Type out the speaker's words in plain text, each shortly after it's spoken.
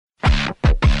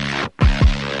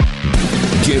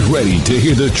Get ready to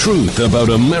hear the truth about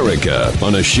America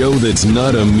on a show that's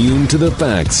not immune to the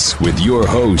facts with your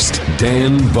host,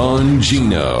 Dan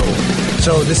Bongino.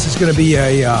 So this is going to be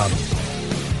a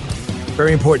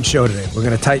very important show today. We're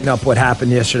going to tighten up what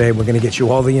happened yesterday. We're going to get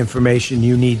you all the information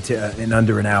you need in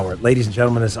under an hour. Ladies and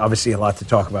gentlemen, there's obviously a lot to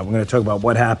talk about. We're going to talk about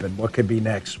what happened, what could be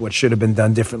next, what should have been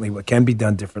done differently, what can be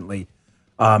done differently.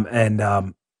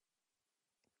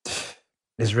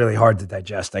 It's really hard to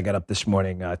digest. I got up this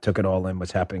morning, took it all in,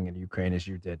 what's happening in Ukraine as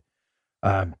you did.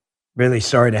 Really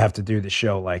sorry to have to do the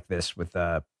show like this with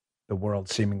the world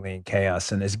seemingly in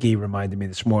chaos. And as Guy reminded me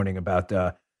this morning about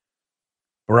Barack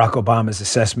Obama's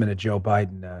assessment of Joe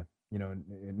Biden,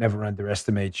 never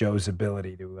underestimate Joe's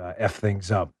ability to F things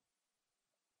up.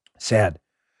 Sad.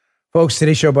 Folks,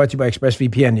 today's show brought to you by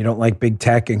ExpressVPN. You don't like big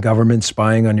tech and government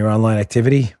spying on your online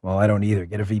activity? Well, I don't either.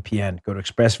 Get a VPN. Go to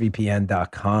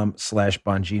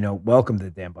expressvpn.com/Bongino. Welcome to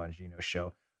the Dan Bongino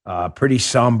Show. Pretty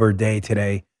somber day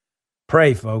today.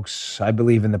 Pray, folks. I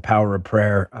believe in the power of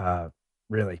prayer.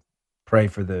 Really, pray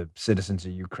for the citizens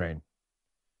of Ukraine.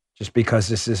 Just because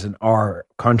this isn't our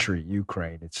country,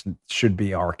 Ukraine, it should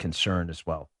be our concern as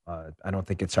well. I don't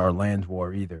think it's our land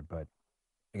war either, but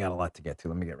we got a lot to get to.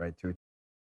 Let me get right to it.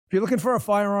 If you're looking for a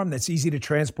firearm that's easy to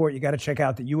transport, you got to check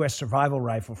out the U.S. Survival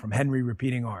Rifle from Henry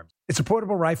Repeating Arms. It's a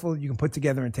portable rifle you can put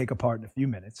together and take apart in a few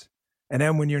minutes. And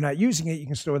then when you're not using it, you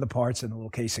can store the parts in the little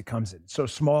case it comes in. It's so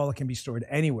small, it can be stored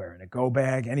anywhere, in a go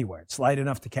bag, anywhere. It's light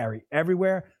enough to carry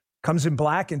everywhere. Comes in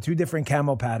black and 2 different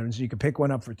camo patterns. You can pick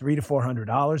one up for $300 to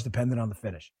 $400, depending on the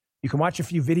finish. You can watch a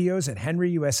few videos at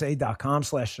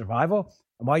henryusa.com/survival.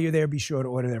 And while you're there, be sure to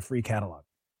order their free catalog.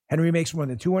 Henry makes more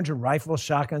than 200 rifles,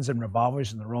 shotguns, and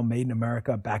revolvers, and they're all made in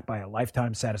America, backed by a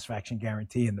lifetime satisfaction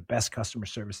guarantee and the best customer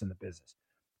service in the business.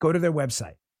 Go to their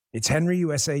website. It's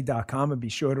henryusa.com, and be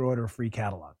sure to order a free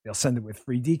catalog. They'll send it with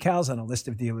free decals and a list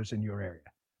of dealers in your area.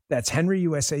 That's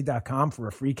henryusa.com for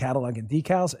a free catalog and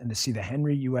decals and to see the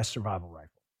Henry U.S. Survival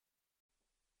Rifle.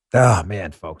 Oh,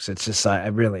 man, folks. It's just, I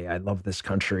love this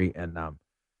country, and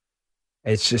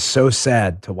it's just so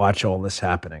sad to watch all this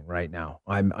happening right now.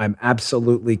 I'm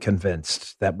absolutely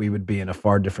convinced that we would be in a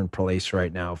far different place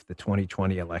right now if the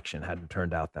 2020 election hadn't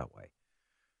turned out that way.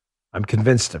 I'm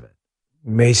convinced of it.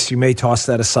 You may toss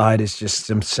that aside as just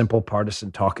some simple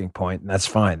partisan talking point, and that's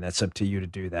fine. That's up to you to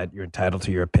do that. You're entitled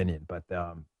to your opinion, but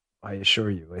I assure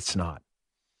you it's not.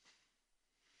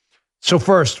 So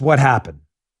first, what happened?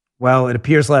 Well, it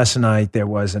appears last night there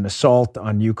was an assault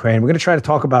on Ukraine. We're going to try to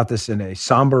talk about this in a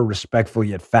somber, respectful,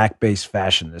 yet fact-based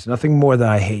fashion. There's nothing more that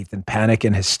I hate than panic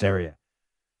and hysteria.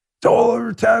 It's all an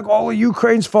attack, all of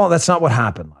Ukraine's fault. That's not what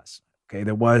happened last night. Okay,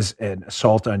 there was an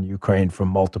assault on Ukraine from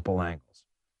multiple angles.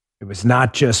 It was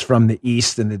not just from the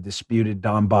east in the disputed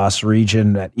Donbass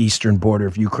region. That eastern border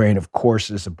of Ukraine, of course,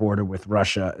 is a border with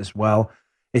Russia as well.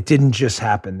 It didn't just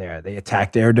happen there. They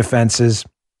attacked air defenses.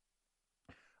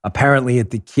 Apparently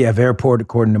at the Kiev airport,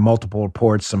 according to multiple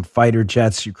reports, some fighter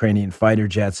jets, Ukrainian fighter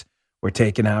jets, were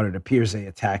taken out. It appears they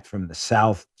attacked from the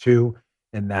south, too,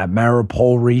 in that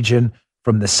Mariupol region,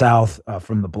 from the south,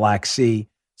 from the Black Sea.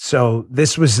 So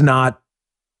this was not,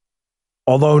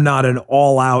 although not an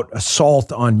all-out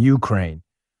assault on Ukraine,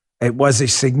 it was a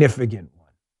significant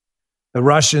one. The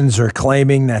Russians are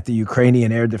claiming that the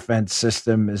Ukrainian air defense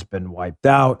system has been wiped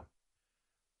out.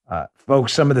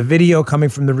 Folks, some of the video coming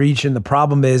from the region, the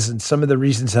problem is, and some of the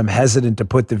reasons I'm hesitant to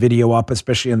put the video up,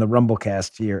 especially in the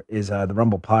Rumblecast here, is the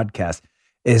Rumble podcast,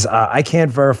 is I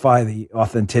can't verify the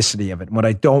authenticity of it. And what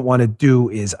I don't want to do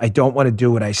is I don't want to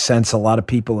do what I sense a lot of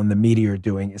people in the media are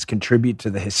doing, is contribute to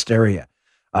the hysteria.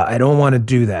 I don't want to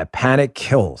do that. Panic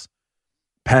kills.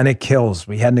 Panic kills.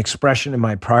 We had an expression in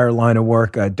my prior line of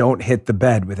work, don't hit the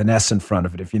bed with an S in front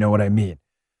of it, if you know what I mean.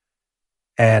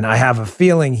 And I have a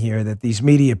feeling here that these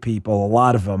media people, a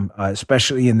lot of them,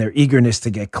 especially in their eagerness to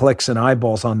get clicks and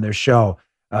eyeballs on their show,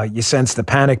 you sense the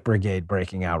panic brigade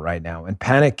breaking out right now. And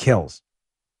panic kills.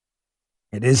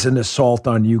 It is an assault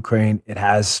on Ukraine. It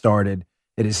has started.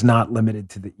 It is not limited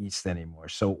to the east anymore.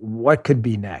 So what could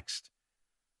be next?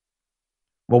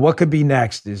 Well, what could be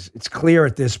next is it's clear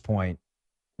at this point,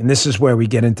 and this is where we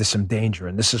get into some danger,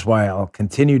 and this is why I'll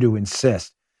continue to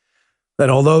insist that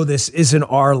although this isn't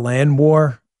our land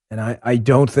war, and I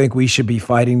don't think we should be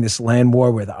fighting this land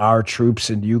war with our troops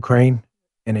in Ukraine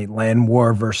in a land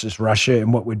war versus Russia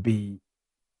in what would be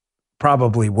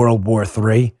probably World War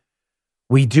III,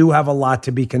 we do have a lot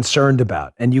to be concerned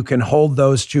about. And you can hold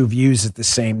those two views at the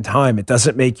same time. It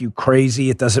doesn't make you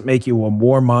crazy. It doesn't make you a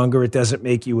warmonger. It doesn't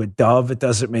make you a dove. It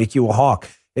doesn't make you a hawk.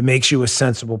 It makes you a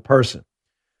sensible person.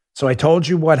 So I told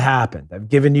you what happened. I've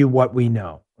given you what we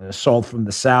know. An assault from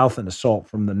the south, an assault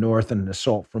from the north, and an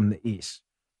assault from the east.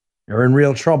 You're in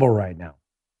real trouble right now.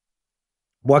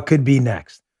 What could be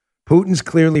next? Putin's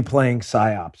clearly playing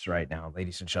psyops right now,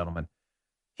 ladies and gentlemen.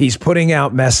 He's putting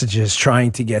out messages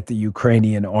trying to get the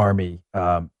Ukrainian army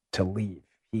to leave.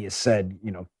 He has said,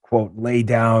 quote, lay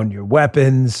down your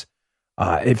weapons.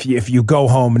 If you go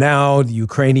home now, the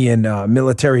Ukrainian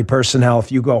military personnel,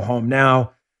 if you go home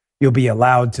now, you'll be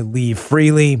allowed to leave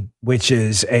freely, which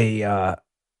is a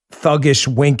thuggish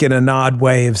wink and a nod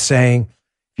way of saying,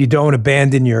 if you don't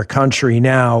abandon your country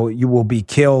now, you will be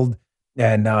killed.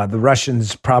 And the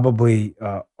Russians probably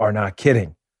are not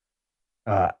kidding.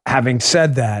 Having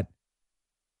said that,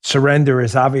 surrender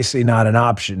is obviously not an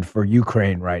option for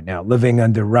Ukraine right now. Living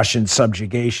under Russian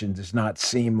subjugation does not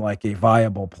seem like a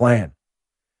viable plan.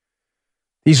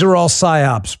 These are all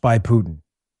psyops by Putin.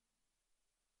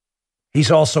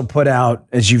 He's also put out,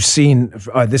 as you've seen,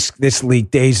 this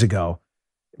leaked days ago,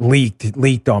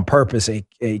 leaked on purpose,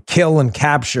 a kill and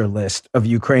capture list of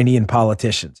Ukrainian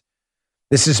politicians.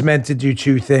 This is meant to do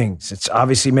two things. It's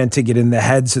obviously meant to get in the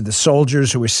heads of the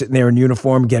soldiers who are sitting there in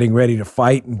uniform getting ready to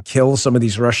fight and kill some of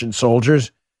these Russian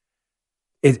soldiers.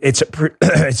 It's a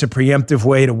preemptive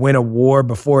way to win a war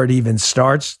before it even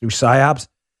starts through psyops.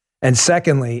 And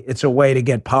secondly, it's a way to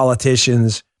get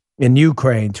politicians in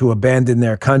Ukraine to abandon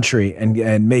their country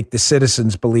and make the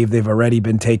citizens believe they've already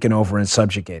been taken over and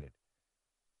subjugated.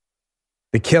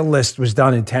 The kill list was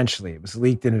done intentionally. It was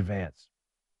leaked in advance.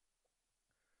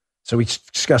 So we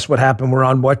discussed what happened. We're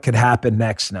on what could happen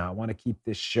next now. I want to keep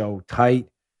this show tight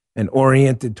and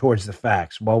oriented towards the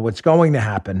facts. Well, what's going to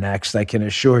happen next, I can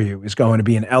assure you, is going to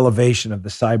be an elevation of the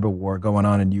cyber war going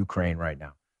on in Ukraine right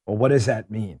now. Well, what does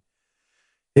that mean?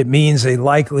 It means a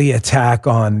likely attack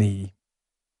on the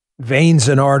veins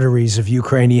and arteries of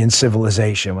Ukrainian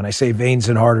civilization. When I say veins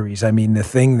and arteries, I mean the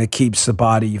thing that keeps the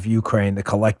body of Ukraine, the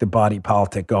collective body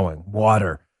politic going.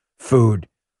 Water, food,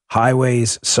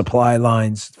 highways, supply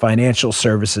lines, financial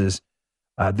services.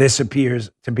 This appears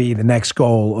to be the next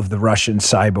goal of the Russian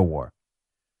cyber war.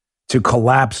 To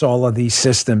collapse all of these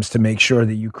systems to make sure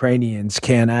that Ukrainians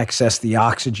can't access the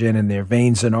oxygen in their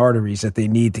veins and arteries that they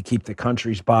need to keep the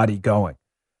country's body going.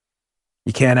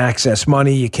 You can't access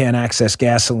money, you can't access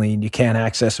gasoline, you can't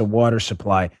access a water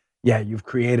supply. Yeah, you've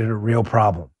created a real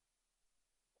problem.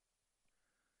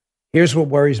 Here's what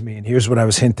worries me, and here's what I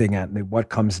was hinting at in the what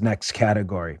comes next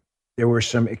category. There were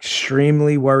some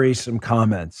extremely worrisome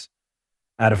comments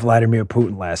out of Vladimir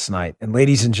Putin last night. And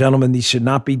ladies and gentlemen, these should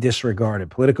not be disregarded.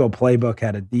 Politico Playbook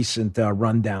had a decent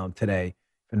rundown today.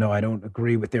 Even though I don't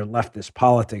agree with their leftist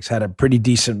politics, had a pretty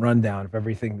decent rundown of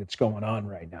everything that's going on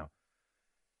right now.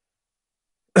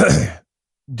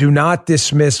 Do not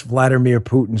dismiss Vladimir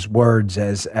Putin's words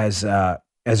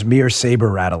as mere saber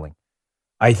rattling.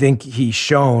 I think he's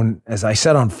shown, as I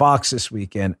said on Fox this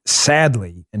weekend,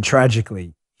 sadly and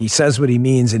tragically, he says what he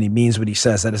means and he means what he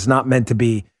says. That is not meant to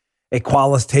be a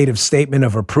qualitative statement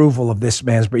of approval of this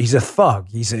man's, but he's a thug.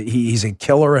 He's a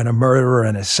killer and a murderer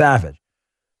and a savage.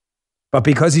 But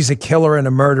because he's a killer and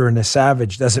a murderer and a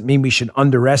savage doesn't mean we should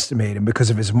underestimate him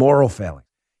because of his moral failing.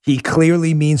 He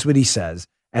clearly means what he says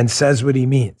and says what he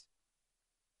means.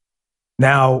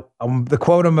 Now, the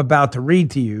quote I'm about to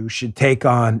read to you should take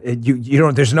on,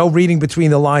 there's no reading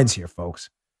between the lines here, folks.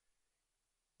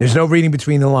 There's no reading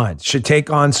between the lines. Should take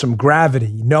on some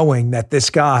gravity knowing that this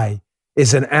guy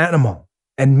is an animal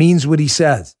and means what he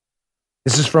says.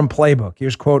 This is from Playbook.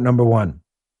 Here's quote number 1.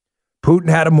 Putin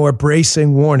had a more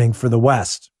bracing warning for the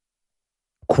West.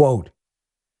 Quote,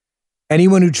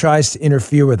 anyone who tries to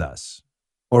interfere with us,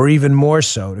 or even more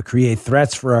so, to create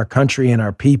threats for our country and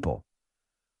our people,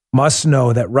 must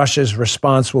know that Russia's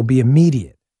response will be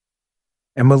immediate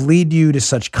and will lead you to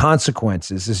such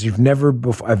consequences as you've never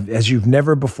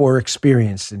before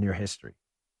experienced in your history.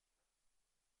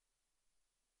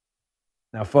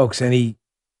 Now, folks, any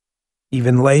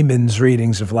even layman's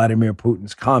readings of Vladimir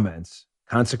Putin's comments,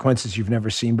 consequences you've never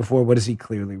seen before, what is he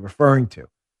clearly referring to?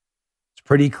 It's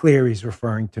pretty clear he's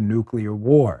referring to nuclear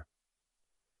war.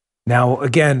 Now,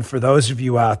 again, for those of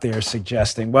you out there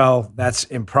suggesting, well, that's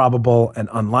improbable and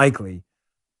unlikely,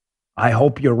 I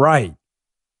hope you're right.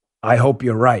 I hope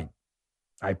you're right.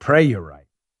 I pray you're right.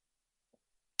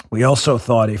 We also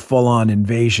thought a full-on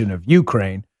invasion of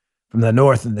Ukraine from the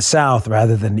north and the south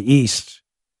rather than the east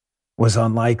was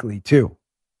unlikely too.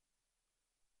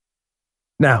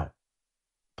 Now,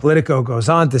 Politico goes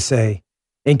on to say,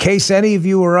 in case any of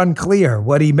you are unclear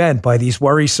what he meant by these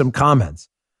worrisome comments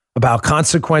about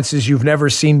consequences you've never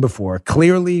seen before,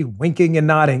 clearly winking and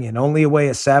nodding in only a way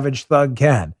a savage thug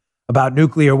can about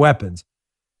nuclear weapons,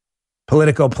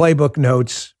 Politico Playbook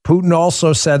notes, Putin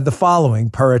also said the following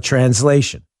per a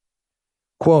translation.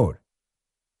 Quote,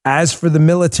 as for the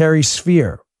military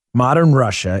sphere, modern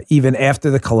Russia, even after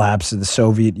the collapse of the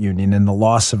Soviet Union and the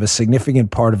loss of a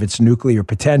significant part of its nuclear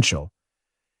potential,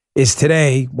 is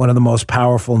today one of the most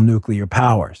powerful nuclear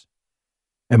powers.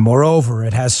 And moreover,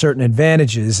 it has certain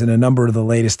advantages in a number of the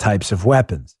latest types of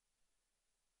weapons.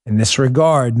 In this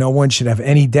regard, no one should have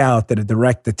any doubt that a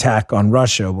direct attack on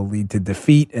Russia will lead to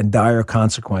defeat and dire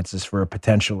consequences for a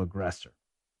potential aggressor.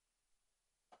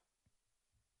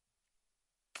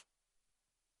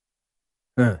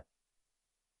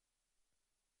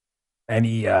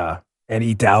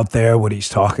 Any doubt there what he's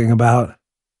talking about?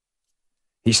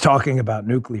 He's talking about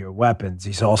nuclear weapons.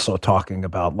 He's also talking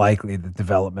about likely the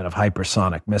development of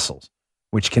hypersonic missiles,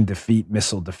 which can defeat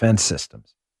missile defense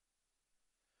systems.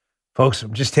 Folks,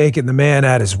 I'm just taking the man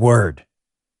at his word.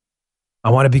 I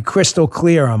want to be crystal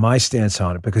clear on my stance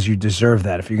on it because you deserve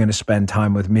that. If you're going to spend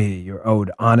time with me, you're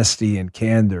owed honesty and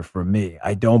candor from me.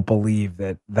 I don't believe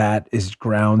that that is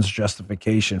grounds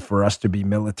justification for us to be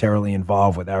militarily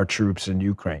involved with our troops in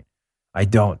Ukraine. I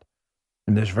don't.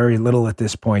 And there's very little at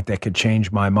this point that could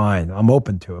change my mind. I'm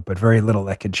open to it, but very little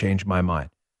that could change my mind.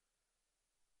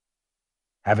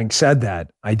 Having said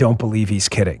that, I don't believe he's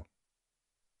kidding.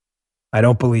 I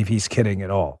don't believe he's kidding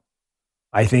at all.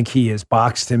 I think he has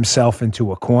boxed himself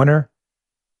into a corner.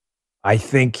 I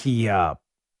think he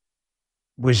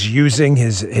was using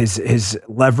his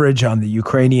leverage on the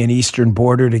Ukrainian eastern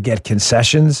border to get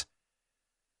concessions.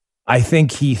 I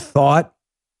think he thought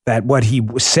that what he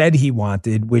said he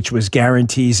wanted, which was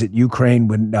guarantees that Ukraine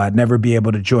would never be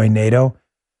able to join NATO,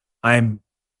 I'm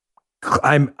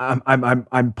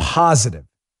positive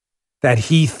that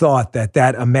he thought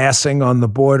that amassing on the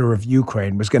border of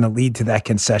Ukraine was going to lead to that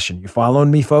concession. You following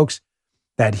me, folks?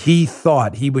 That he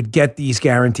thought he would get these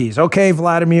guarantees. Okay,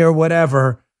 Vladimir,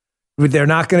 whatever. They're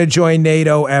not going to join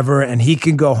NATO ever, and he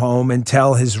can go home and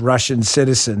tell his Russian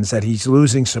citizens that he's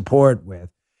losing support with.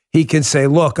 He can say,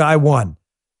 look, I won.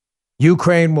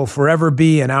 Ukraine will forever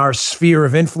be in our sphere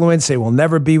of influence. They will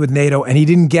never be with NATO, and he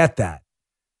didn't get that.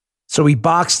 So he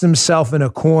boxed himself in a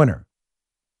corner.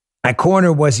 That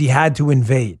corner was he had to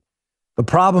invade. The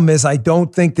problem is I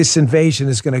don't think this invasion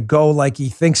is going to go like he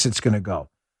thinks it's going to go.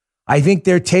 I think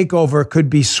their takeover could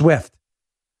be swift.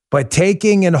 But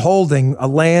taking and holding a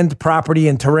land, property,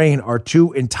 and terrain are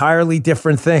two entirely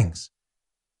different things.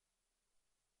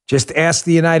 Just ask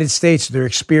the United States their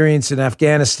experience in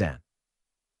Afghanistan.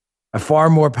 A far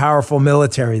more powerful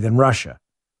military than Russia.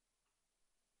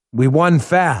 We won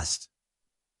fast.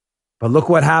 But look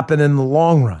what happened in the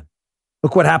long run.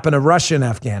 Look what happened to Russia in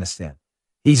Afghanistan.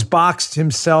 He's boxed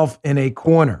himself in a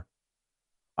corner.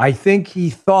 I think he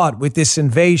thought with this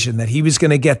invasion that he was going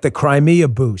to get the Crimea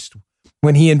boost.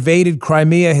 When he invaded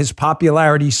Crimea, his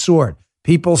popularity soared.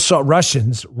 People saw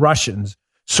Russians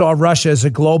saw Russia as a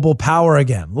global power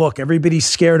again. Look, everybody's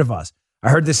scared of us. I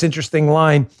heard this interesting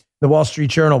line in the Wall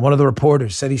Street Journal. One of the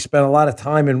reporters said he spent a lot of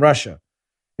time in Russia.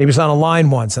 He was on a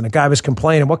line once and a guy was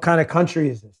complaining, what kind of country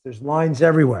is this? There's lines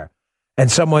everywhere. And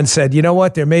someone said, you know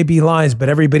what? There may be lines, but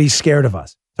everybody's scared of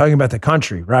us. Talking about the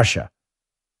country, Russia.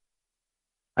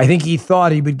 I think he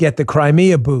thought he would get the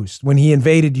Crimea boost when he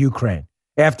invaded Ukraine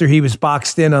after he was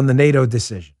boxed in on the NATO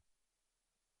decision.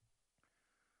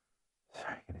 Sorry,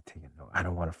 I'm going to take a note. I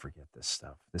don't want to forget this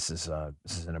stuff. This is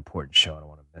an important show. I don't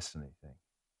want to miss anything.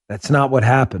 That's not what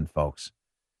happened, folks.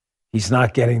 He's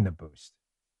not getting the boost.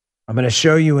 I'm going to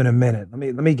show you in a minute. Let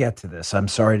me get to this. I'm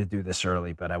sorry to do this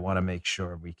early, but I want to make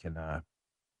sure we can let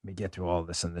me get through all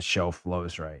this and the show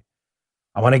flows right.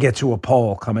 I want to get to a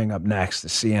poll coming up next, the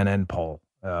CNN poll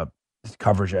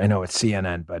coverage. I know it's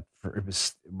CNN, but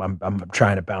I'm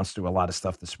trying to bounce through a lot of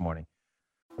stuff this morning.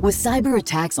 With cyber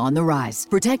attacks on the rise,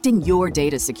 protecting your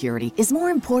data security is more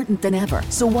important than ever.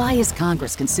 So why is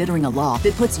Congress considering a law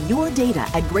that puts your data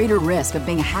at greater risk of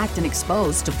being hacked and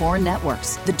exposed to foreign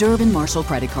networks? The Durbin-Marshall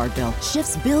credit card bill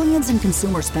shifts billions in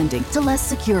consumer spending to less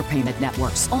secure payment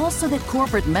networks, all so that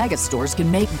corporate mega stores can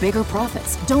make bigger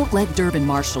profits. Don't let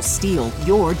Durbin-Marshall steal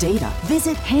your data.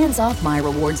 Visit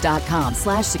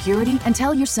handsoffmyrewards.com/security and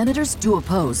tell your senators to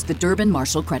oppose the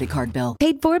Durbin-Marshall credit card bill.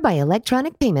 Paid for by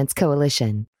Electronic Payments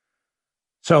Coalition.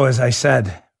 So as I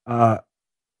said,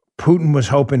 Putin was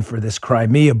hoping for this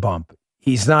Crimea bump.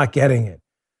 He's not getting it.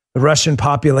 The Russian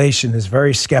population is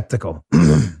very skeptical.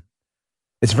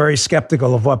 It's very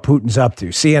skeptical of what Putin's up to.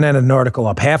 CNN had an article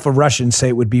up. Half of Russians say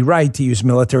it would be right to use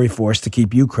military force to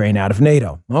keep Ukraine out of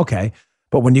NATO. Okay.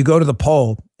 But when you go to the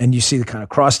poll and you see the kind of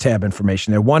crosstab information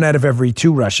there, 1 out of every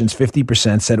 2 Russians,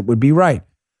 50%, said it would be right,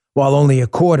 while only a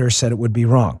quarter said it would be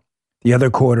wrong. The other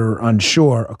quarter are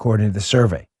unsure, according to the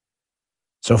survey.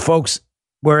 So, folks,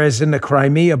 Whereas in the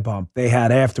Crimea bump they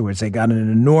had afterwards, they got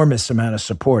an enormous amount of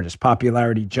support. His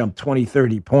popularity jumped 20,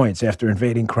 30 points after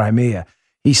invading Crimea.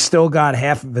 He still got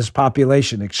half of his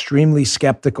population extremely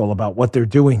skeptical about what they're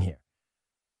doing here.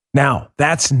 Now,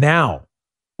 that's now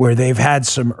where they've had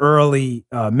some early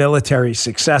military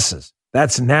successes.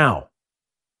 That's now.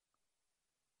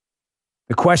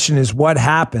 The question is, what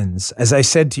happens? As I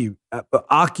said to you,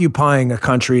 occupying a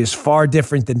country is far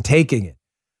different than taking it.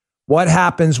 What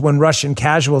happens when Russian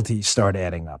casualties start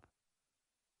adding up?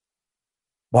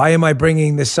 Why am I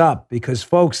bringing this up? Because,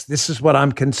 folks, this is what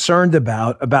I'm concerned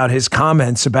about his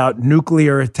comments about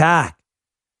nuclear attack.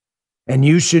 And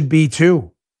you should be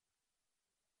too.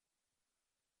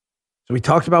 So we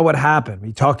talked about what happened.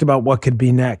 We talked about what could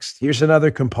be next. Here's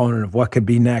another component of what could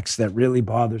be next that really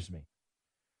bothers me.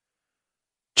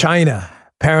 China.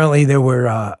 Apparently there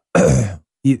were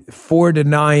 4 to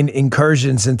 9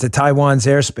 incursions into Taiwan's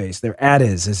airspace. Their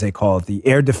ADIZ, as they call it, the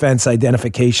Air Defense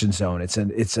Identification Zone. It's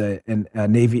an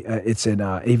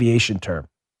aviation term.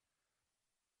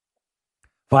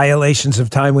 Violations of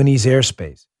Taiwanese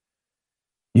airspace.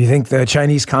 You think the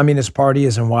Chinese Communist Party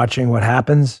isn't watching what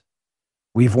happens?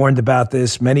 We've warned about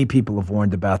this. Many people have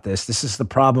warned about this. This is the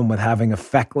problem with having a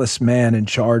feckless man in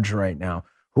charge right now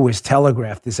who has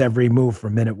telegraphed his every move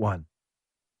from minute one.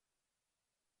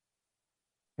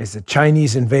 Is the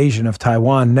Chinese invasion of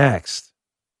Taiwan next?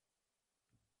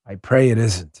 I pray it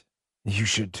isn't. You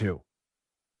should too.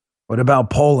 What about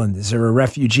Poland? Is there a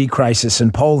refugee crisis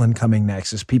in Poland coming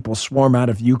next as people swarm out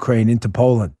of Ukraine into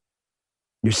Poland?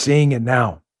 You're seeing it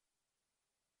now.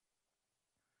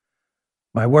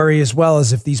 My worry as well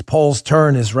is if these polls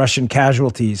turn as Russian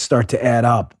casualties start to add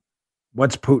up,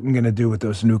 what's Putin going to do with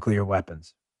those nuclear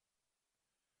weapons?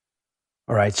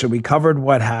 All right, so we covered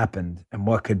what happened and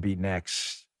what could be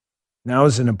next. Now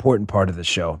is an important part of the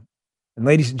show. And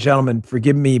ladies and gentlemen,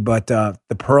 forgive me, but the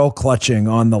pearl clutching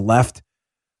on the left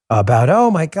about, oh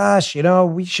my gosh,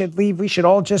 we should leave. We should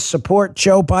all just support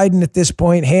Joe Biden at this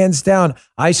point, hands down.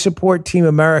 I support Team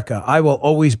America. I will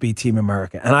always be Team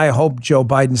America. And I hope Joe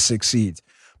Biden succeeds.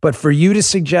 But for you to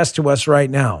suggest to us right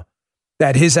now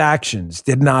that his actions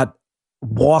did not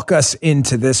walk us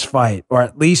into this fight, or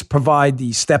at least provide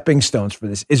the stepping stones for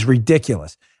this, is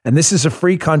ridiculous. And this is a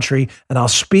free country, and I'll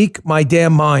speak my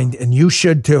damn mind, and you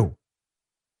should too.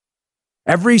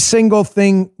 Every single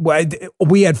thing,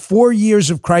 we had 4 years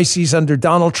of crises under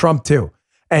Donald Trump too,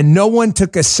 and no one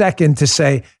took a second to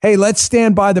say, hey, let's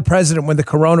stand by the president when the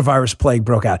coronavirus plague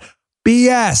broke out.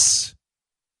 BS.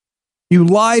 You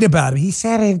lied about him. He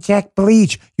said inject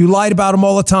bleach. You lied about him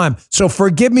all the time. So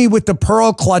forgive me with the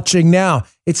pearl clutching now.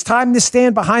 It's time to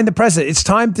stand behind the president. It's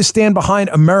time to stand behind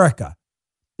America.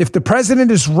 If the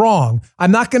president is wrong,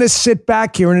 I'm not going to sit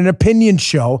back here in an opinion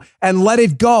show and let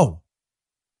it go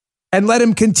and let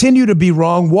him continue to be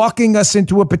wrong, walking us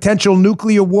into a potential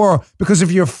nuclear war because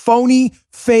of your phony,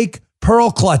 fake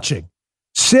pearl clutching.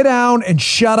 Sit down and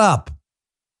shut up.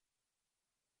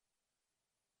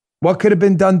 What could have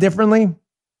been done differently?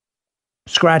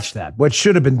 Scratch that. What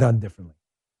should have been done differently?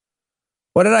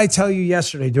 What did I tell you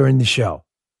yesterday during the show?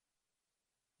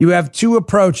 You have 2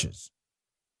 approaches,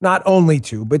 not only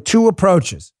 2, but 2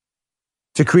 approaches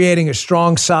to creating a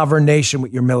strong sovereign nation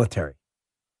with your military.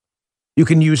 You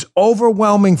can use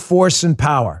overwhelming force and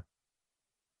power,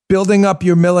 building up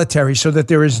your military so that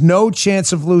there is no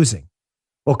chance of losing.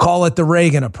 We'll call it the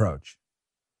Reagan approach.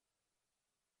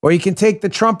 Or you can take the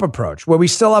Trump approach, where we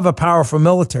still have a powerful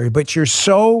military, but you're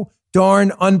so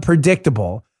darn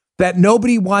unpredictable that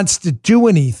nobody wants to do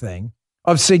anything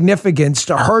of significance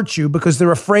to hurt you because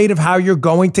they're afraid of how you're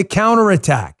going to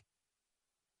counterattack.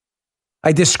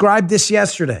 I described this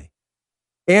yesterday.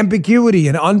 Ambiguity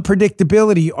and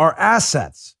unpredictability are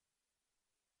assets.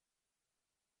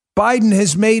 Biden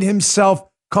has made himself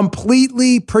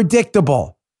completely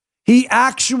predictable. He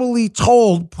actually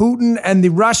told Putin and the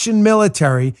Russian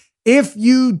military, if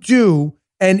you do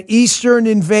an Eastern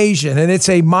invasion, and it's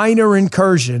a minor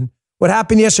incursion, what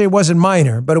happened yesterday wasn't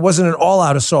minor, but it wasn't an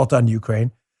all-out assault on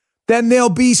Ukraine, then there'll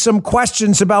be some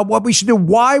questions about what we should do.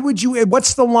 Why would you,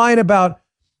 what's the line about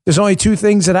there's only 2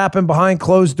 things that happen behind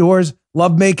closed doors,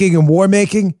 lovemaking and war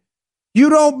making? You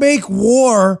don't make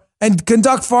war and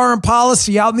conduct foreign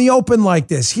policy out in the open like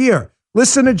this. Here,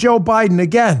 listen to Joe Biden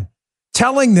again,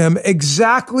 telling them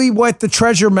exactly what the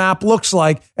treasure map looks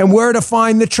like and where to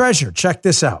find the treasure. Check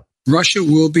this out. Russia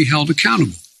will be held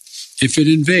accountable if it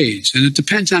invades, and it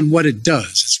depends on what it does.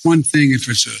 It's one thing if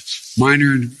it's a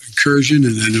minor incursion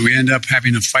and then we end up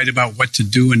having a fight about what to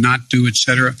do and not do,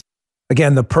 etc.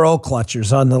 Again, the pearl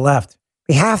clutchers on the left.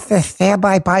 We have to stand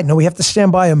by Biden. No, we have to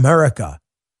stand by America.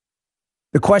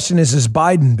 The question is, has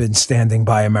Biden been standing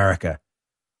by America?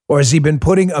 Or has he been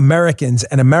putting Americans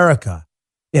and America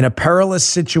in a perilous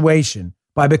situation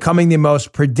by becoming the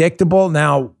most predictable,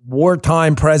 now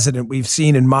wartime president we've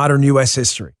seen in modern U.S.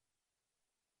 history?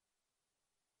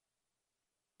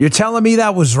 You're telling me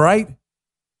that was right?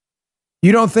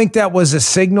 You don't think that was a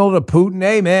signal to Putin?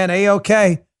 Hey, man,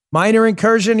 okay. Minor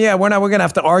incursion? Yeah, we're going to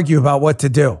have to argue about what to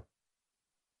do.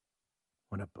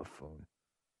 What a buffoon.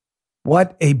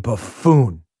 What a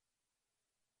buffoon.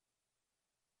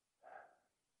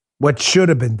 What should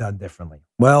have been done differently?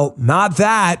 Well, not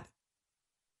that.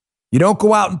 You don't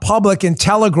go out in public and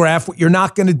telegraph what you're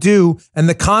not going to do and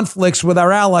the conflicts with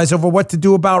our allies over what to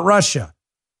do about Russia.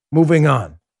 Moving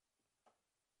on.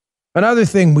 Another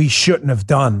thing we shouldn't have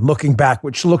done, looking back,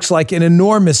 which looks like an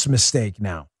enormous mistake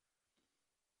now,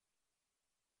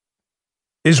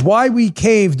 is why we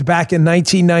caved back in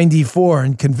 1994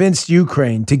 and convinced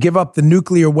Ukraine to give up the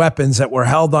nuclear weapons that were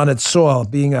held on its soil,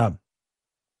 being a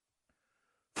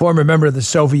former member of the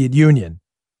Soviet Union,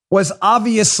 was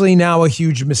obviously now a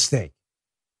huge mistake.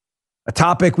 A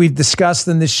topic we've discussed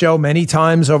in this show many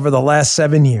times over the last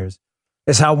 7 years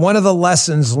is how one of the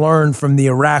lessons learned from the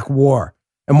Iraq War,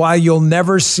 and why you'll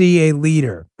never see a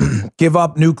leader give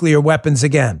up nuclear weapons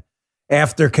again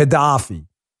after Gaddafi.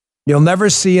 You'll never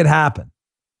see it happen,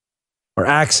 or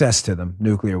access to them,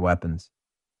 nuclear weapons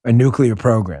or nuclear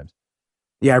programs.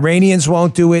 The Iranians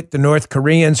won't do it. The North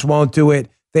Koreans won't do it.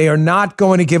 They are not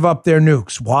going to give up their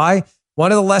nukes. Why?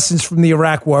 One of the lessons from the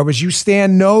Iraq War was you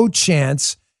stand no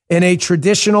chance in a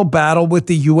traditional battle with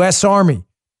the U.S. Army.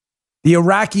 The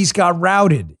Iraqis got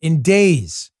routed in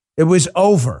days. It was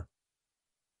over.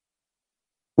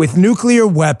 With nuclear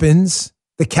weapons,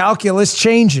 the calculus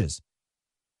changes.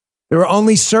 There are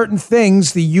only certain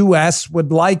things the U.S.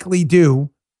 would likely do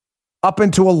up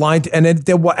into a line, and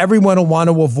everyone will want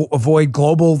to avoid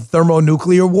global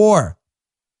thermonuclear war.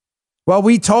 Well,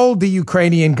 we told the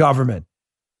Ukrainian government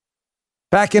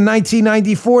back in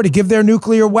 1994 to give their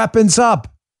nuclear weapons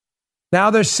up. Now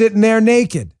they're sitting there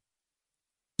naked.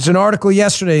 There's an article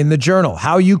yesterday in the Journal,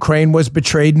 How Ukraine Was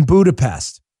Betrayed in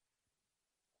Budapest.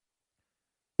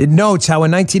 It notes how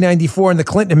in 1994 in the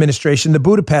Clinton administration, the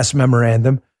Budapest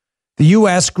Memorandum, the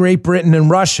U.S., Great Britain, and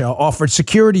Russia offered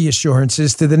security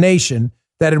assurances to the nation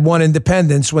that had won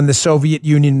independence when the Soviet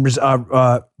Union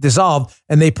dissolved,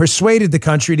 and they persuaded the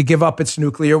country to give up its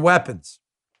nuclear weapons.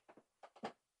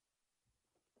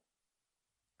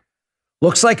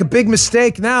 Looks like a big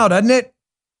mistake now, doesn't it?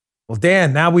 Well,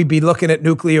 Dan, now we'd be looking at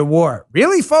nuclear war.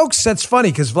 Really, folks? That's funny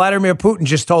because Vladimir Putin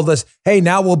just told us, hey,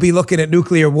 now we'll be looking at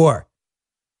nuclear war.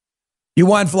 You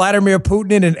want Vladimir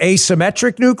Putin in an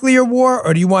asymmetric nuclear war,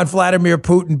 or do you want Vladimir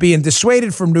Putin being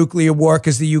dissuaded from nuclear war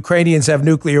because the Ukrainians have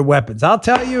nuclear weapons? I'll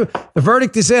tell you, the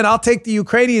verdict is in. I'll take the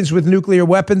Ukrainians with nuclear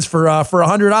weapons for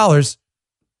 $100.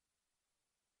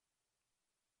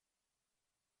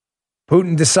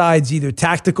 Putin decides either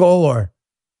tactical or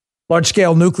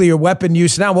large-scale nuclear weapon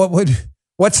use. Now,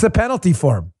 what's the penalty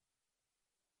for him?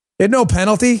 There's no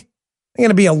penalty. There's going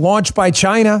to be a launch by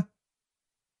China.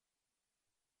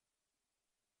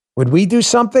 Would we do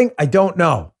something? I don't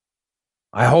know.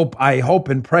 I hope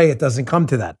and pray it doesn't come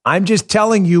to that. I'm just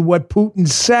telling you what Putin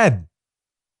said.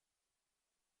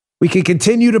 We can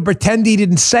continue to pretend he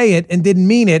didn't say it and didn't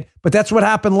mean it, but that's what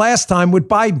happened last time with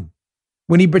Biden,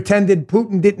 when he pretended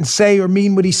Putin didn't say or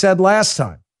mean what he said last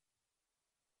time.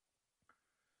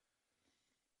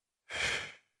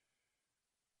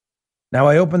 Now,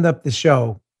 I opened up the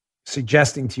show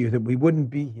suggesting to you that we wouldn't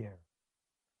be here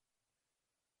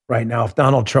right now if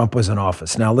Donald Trump was in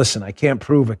office. Now, listen, I can't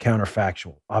prove a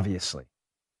counterfactual, obviously.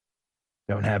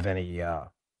 Don't have any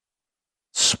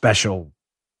special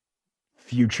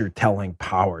future-telling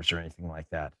powers or anything like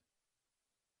that.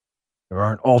 There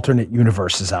aren't alternate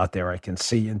universes out there I can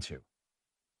see into.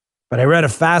 But I read a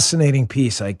fascinating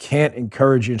piece I can't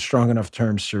encourage you in strong enough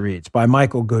terms to read. It's by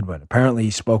Michael Goodwin. Apparently,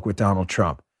 he spoke with Donald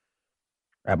Trump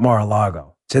at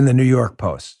Mar-a-Lago. It's in the New York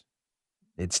Post.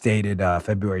 It's dated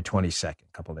February 22nd,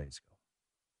 a couple days ago.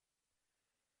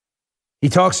 He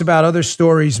talks about other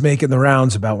stories making the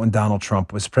rounds about when Donald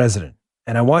Trump was president.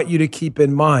 And I want you to keep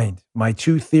in mind my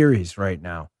two theories right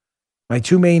now. My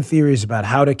two main theories about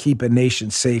how to keep a nation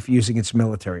safe using its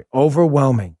military.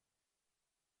 Overwhelming,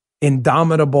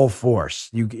 indomitable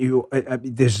force.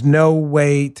 There's no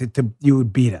way you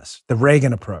would beat us. The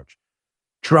Reagan approach.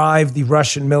 Drive the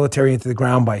Russian military into the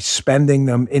ground by spending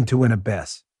them into an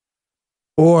abyss.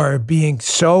 Or being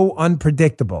so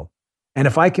unpredictable. And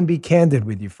if I can be candid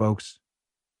with you folks,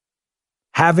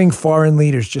 having foreign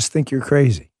leaders just think you're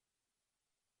crazy.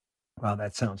 Well,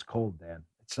 that sounds cold, Dan.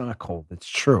 It's not cold. It's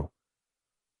true.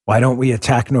 Why don't we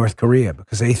attack North Korea?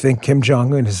 Because they think Kim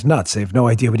Jong-un is nuts. They have no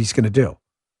idea what he's going to do.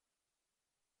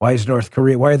 Why is North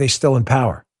Korea, why are they still in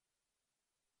power?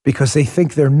 Because they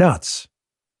think they're nuts.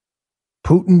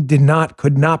 Putin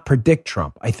could not predict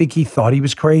Trump. I think he thought he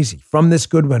was crazy. From this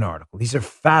Goodwin article, these are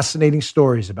fascinating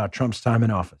stories about Trump's time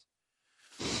in office.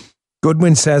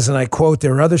 Goodwin says, and I quote,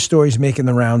 there are other stories making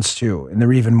the rounds too, and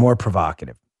they're even more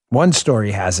provocative. One story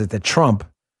has it that Trump,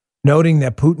 noting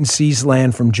that Putin seized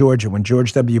land from Georgia when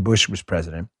George W. Bush was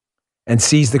president and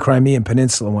seized the Crimean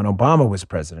Peninsula when Obama was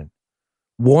president,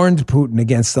 warned Putin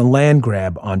against the land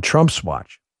grab on Trump's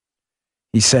watch.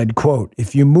 He said, quote,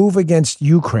 if you move against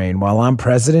Ukraine while I'm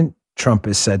president, Trump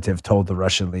is said to have told the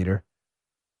Russian leader,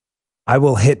 I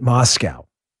will hit Moscow.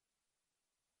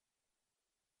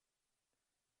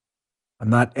 I'm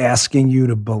not asking you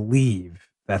to believe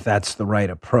that that's the right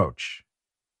approach,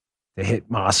 to hit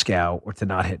Moscow or to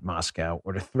not hit Moscow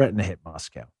or to threaten to hit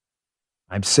Moscow.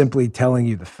 I'm simply telling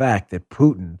you the fact that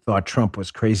Putin thought Trump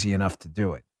was crazy enough to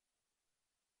do it.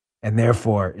 And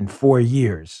therefore, in 4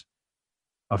 years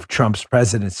of Trump's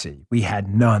presidency, we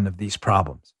had none of these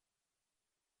problems.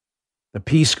 The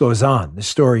piece goes on. The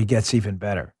story gets even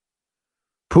better.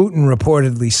 Putin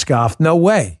reportedly scoffed, no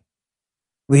way,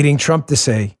 leading Trump to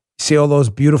say, see all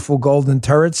those beautiful golden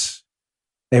turrets?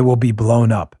 They will be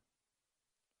blown up.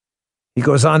 He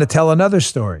goes on to tell another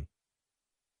story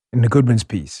in the Goodwin's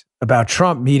piece about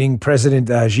Trump meeting President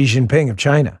Xi Jinping of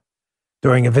China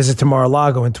during a visit to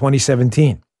Mar-a-Lago in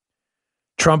 2017.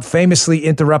 Trump famously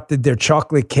interrupted their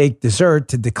chocolate cake dessert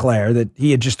to declare that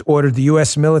he had just ordered the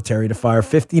U.S. military to fire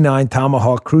 59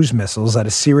 Tomahawk cruise missiles at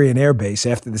a Syrian airbase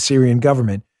after the Syrian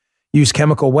government used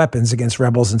chemical weapons against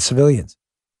rebels and civilians.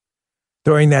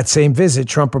 During that same visit,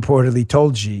 Trump reportedly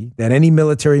told Xi that any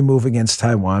military move against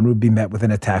Taiwan would be met with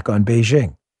an attack on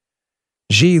Beijing.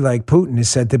 Xi, like Putin, is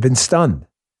said to have been stunned,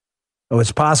 though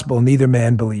it's possible neither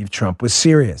man believed Trump was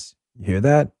serious. You hear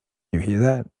that? You hear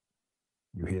that?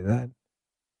 You hear that?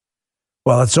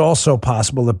 While it's also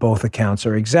possible that both accounts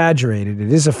are exaggerated,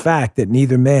 it is a fact that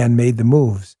neither man made the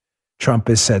moves Trump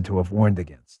is said to have warned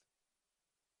against.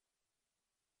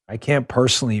 I can't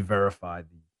personally verify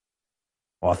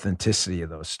the authenticity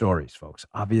of those stories, folks.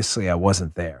 Obviously, I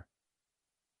wasn't there.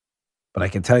 But I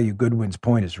can tell you Goodwin's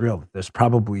point is real. There's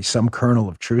probably some kernel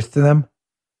of truth to them,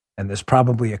 and there's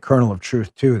probably a kernel of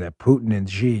truth, too, that Putin and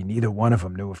Xi, neither one of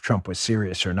them knew if Trump was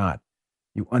serious or not.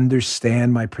 You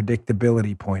understand my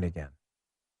predictability point again.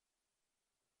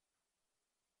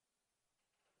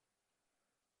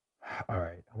 All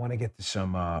right, I want to get to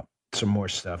some more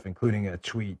stuff, including a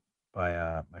tweet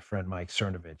by my friend Mike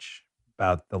Cernovich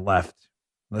about the left.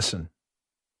 Listen,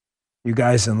 you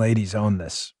guys and ladies own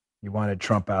this. You wanted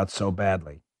Trump out so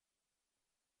badly.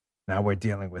 Now we're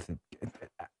dealing with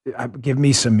it. Give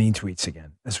me some mean tweets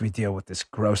again as we deal with this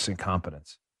gross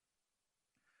incompetence.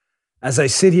 As I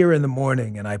sit here in the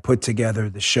morning and I put together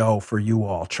the show for you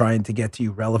all, trying to get to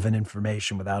you relevant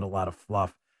information without a lot of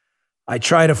fluff, I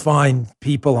try to find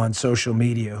people on social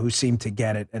media who seem to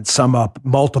get it and sum up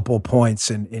multiple points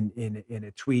in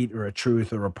a tweet or a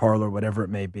truth or a parler, whatever it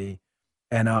may be.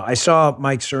 And I saw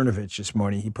Mike Cernovich this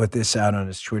morning. He put this out on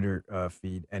his Twitter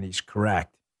feed, and he's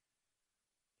correct.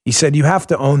 He said, you have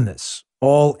to own this.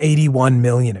 All 81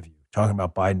 million of you, talking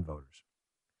about Biden voters.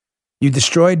 You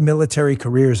destroyed military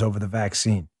careers over the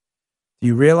vaccine. Do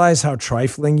you realize how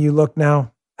trifling you look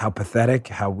now? How pathetic,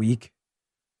 how weak?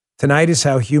 Tonight is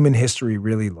how human history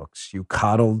really looks. You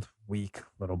coddled, weak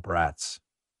little brats.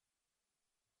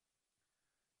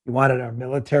 You wanted our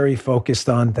military focused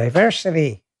on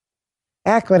diversity,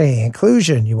 equity,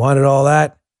 inclusion. You wanted all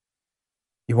that.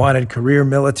 You wanted career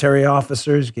military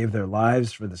officers, gave their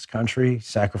lives for this country,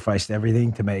 sacrificed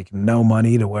everything to make no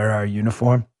money to wear our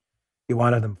uniform. You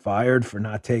wanted them fired for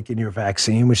not taking your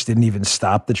vaccine, which didn't even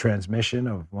stop the transmission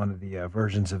of one of the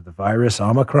versions of the virus,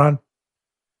 Omicron.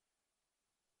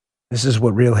 This is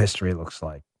what real history looks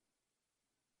like.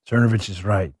 Cernovich is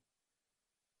right.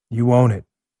 You own it.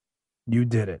 You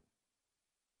did it.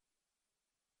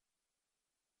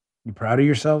 You proud of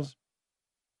yourselves?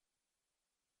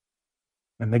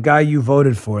 And the guy you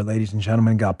voted for, ladies and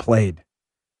gentlemen, got played.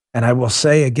 And I will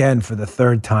say again for the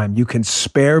third time, you can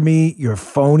spare me your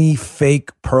phony,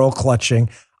 fake pearl clutching.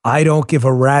 I don't give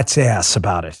a rat's ass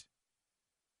about it.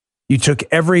 You took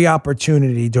every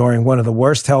opportunity during one of the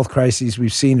worst health crises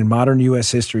we've seen in modern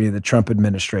U.S. history of the Trump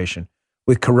administration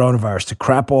with coronavirus to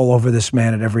crap all over this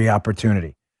man at every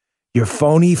opportunity. Your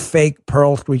phony, fake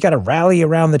pearl. We got to rally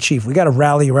around the chief. We got to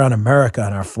rally around America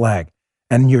and our flag.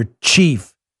 And your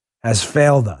chief has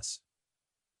failed us.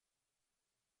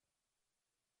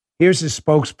 Here's his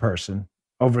spokesperson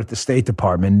over at the State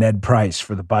Department, Ned Price,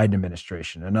 for the Biden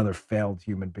administration, another failed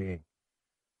human being.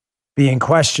 being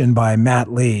questioned by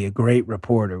Matt Lee, a great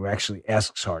reporter who actually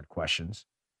asks hard questions.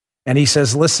 And he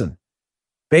says, listen,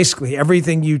 basically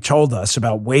everything you told us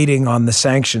about waiting on the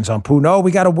sanctions on Putin, oh,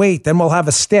 we got to wait, then we'll have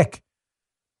a stick.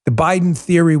 The Biden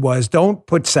theory was don't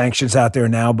put sanctions out there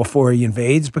now before he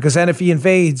invades, because then if he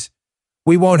invades,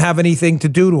 we won't have anything to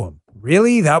do to him.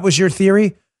 Really? That was your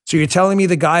theory? So you're telling me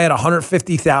the guy had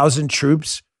 150,000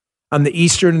 troops on the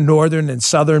eastern, northern, and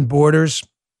southern borders,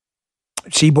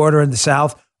 sea border in the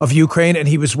south of Ukraine, and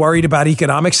he was worried about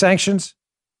economic sanctions?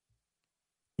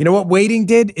 You know what waiting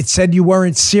did? It said you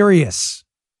weren't serious.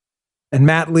 And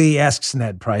Matt Lee asks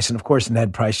Ned Price, and of course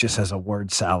Ned Price just has a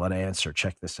word salad answer.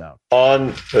 Check this out.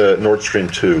 On Nord Stream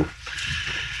 2,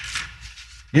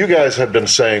 you guys have been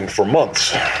saying for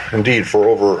months, indeed for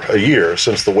over a year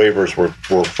since the waivers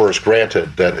were first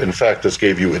granted, that in fact this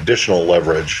gave you additional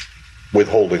leverage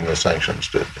withholding the sanctions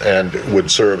and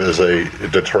would serve as a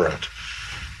deterrent.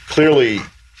 Clearly,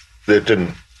 it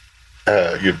didn't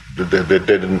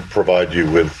provide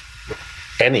you with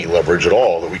any leverage at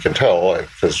all that we can tell,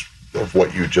 because of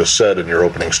what you just said in your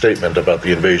opening statement about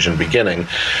the invasion beginning.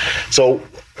 So,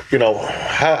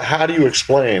 how do you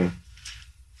explain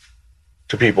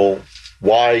to people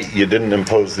why you didn't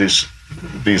impose these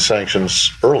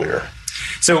sanctions earlier?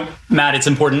 So, Matt, it's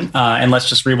important, and let's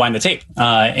just rewind the tape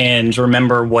and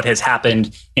remember what has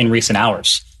happened in recent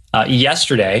hours.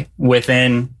 Yesterday,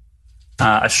 within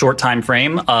a short time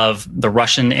frame of the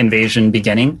Russian invasion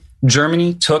beginning,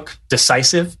 Germany took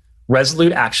decisive,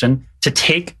 resolute action to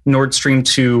take Nord Stream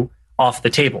 2 off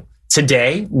the table.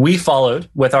 Today, we followed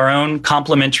with our own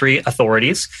complementary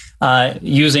authorities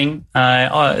using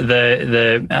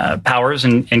the powers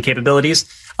and capabilities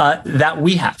that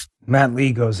we have. Matt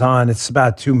Lee goes on. It's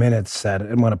about 2 minutes. I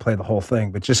didn't want to play the whole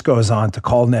thing, but just goes on to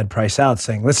call Ned Price out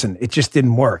saying, listen, it just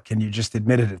didn't work. And you just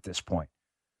admitted at this point.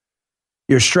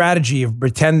 Your strategy of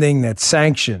pretending that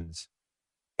sanctions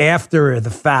after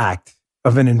the fact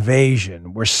of an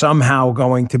invasion were somehow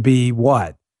going to be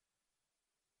what?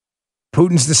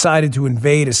 Putin's decided to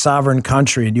invade a sovereign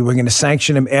country and you were going to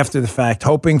sanction him after the fact,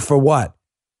 hoping for what?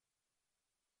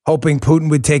 Hoping Putin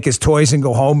would take his toys and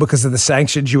go home because of the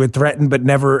sanctions you had threatened but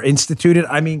never instituted?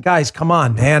 I mean, guys, come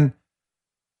on, man.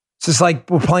 It's just like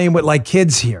we're playing with like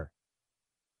kids here.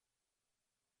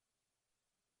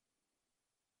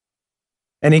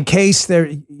 And in case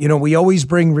we always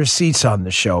bring receipts on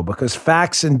the show because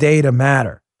facts and data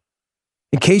matter.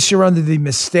 In case you're under the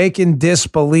mistaken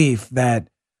disbelief that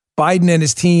Biden and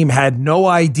his team had no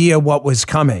idea what was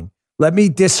coming, let me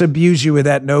disabuse you of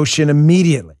that notion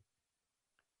immediately.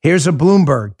 Here's a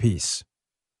Bloomberg piece.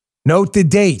 Note the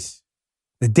date.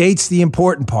 The date's the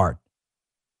important part.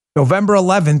 November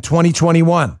 11,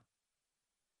 2021.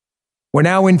 We're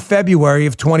now in February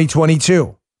of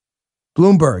 2022.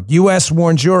 Bloomberg, U.S.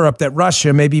 warns Europe that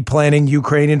Russia may be planning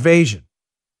Ukraine invasion.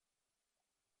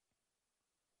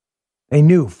 They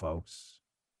knew, folks.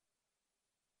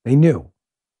 They knew.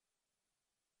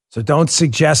 So don't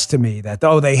suggest to me that,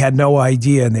 they had no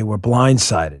idea and they were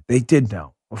blindsided. They did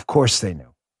know. Of course they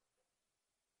knew.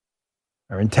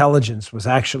 Our intelligence was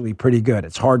actually pretty good.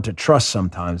 It's hard to trust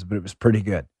sometimes, but it was pretty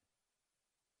good.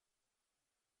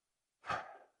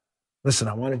 Listen,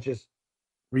 I want to just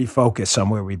refocus on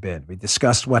where we've been. We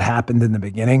discussed what happened in the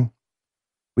beginning.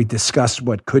 We discussed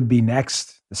what could be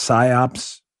next, the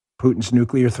PSYOPs, Putin's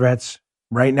nuclear threats.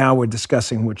 Right now, we're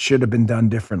discussing what should have been done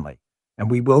differently, and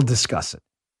we will discuss it.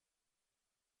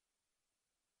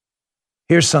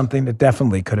 Here's something that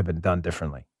definitely could have been done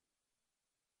differently.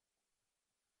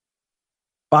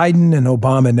 Biden and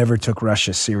Obama never took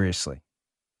Russia seriously.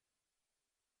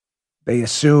 They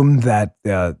assumed that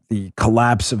the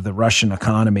collapse of the Russian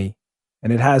economy,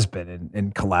 and it has been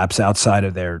in collapse outside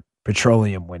of their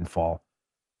petroleum windfall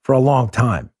for a long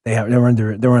time. They were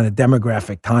on a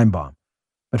demographic time bomb.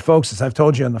 But folks, as I've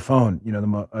told you on the phone,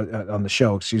 on the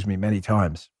show, many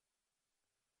times,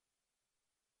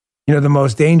 the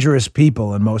most dangerous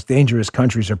people and most dangerous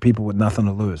countries are people with nothing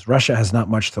to lose. Russia has not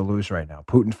much to lose right now.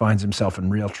 Putin finds himself in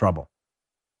real trouble.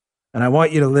 And I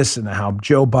want you to listen to how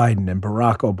Joe Biden and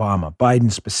Barack Obama, Biden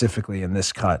specifically in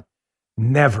this cut,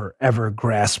 never, ever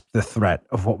grasped the threat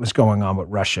of what was going on with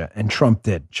Russia. And Trump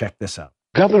did. Check this out.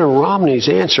 Governor Romney's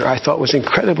answer, I thought, was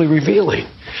incredibly revealing.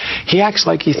 He acts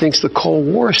like he thinks the Cold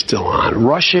War is still on.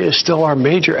 Russia is still our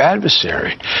major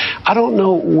adversary. I don't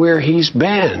know where he's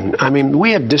been. I mean,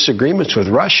 we have disagreements with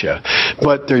Russia,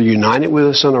 but they're united with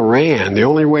us on Iran. The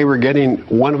only way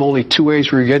one of only two ways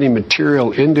we're getting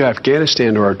material into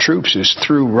Afghanistan to our troops is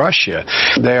through Russia.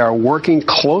 They are working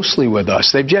closely with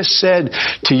us. They've just said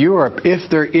to Europe, if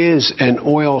there is an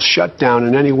oil shutdown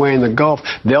in any way in the Gulf,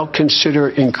 they'll consider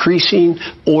increasing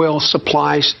oil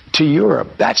supplies to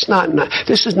Europe. This is not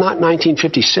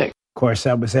 1956. Of course,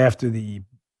 that was after the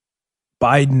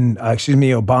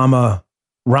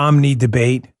Obama-Romney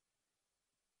debate,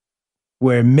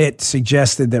 where Mitt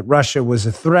suggested that Russia was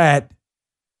a threat,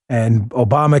 and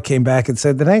Obama came back and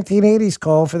said the 1980s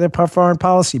called for their foreign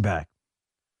policy back.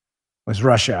 Was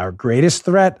Russia our greatest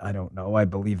threat? I don't know. I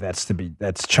believe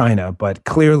that's China, but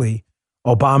clearly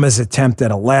Obama's attempt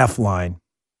at a laugh line,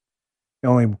 the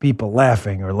only people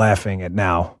laughing are laughing at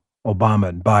now Obama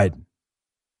and Biden.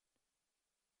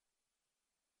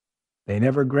 They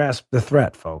never grasped the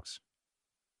threat, folks.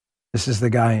 This is the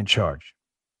guy in charge.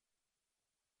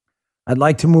 I'd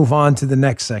like to move on to the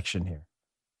next section here.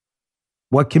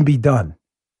 What can be done?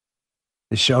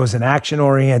 This show is an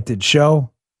action-oriented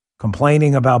show,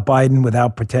 complaining about Biden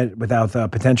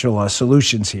without potential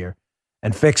solutions here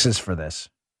and fixes for this.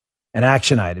 And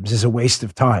action items is a waste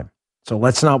of time. So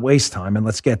let's not waste time and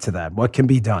let's get to that. What can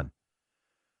be done?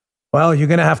 Well, you're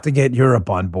going to have to get Europe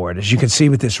on board. As you can see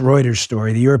with this Reuters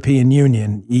story, the European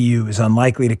Union, EU, is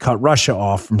unlikely to cut Russia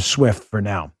off from SWIFT for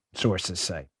now, sources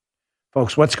say.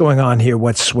 Folks, what's going on here?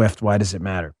 What's SWIFT? Why does it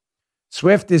matter?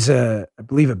 SWIFT is I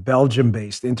believe, a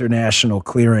Belgium-based international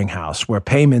clearinghouse where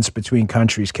payments between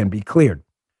countries can be cleared,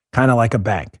 kind of like a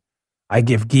bank. I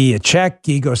give Guy a check,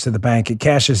 Guy goes to the bank and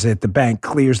cashes it. The bank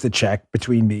clears the check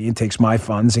between me and takes my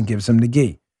funds and gives them to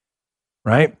Guy,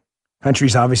 right?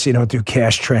 Countries obviously don't do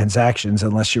cash transactions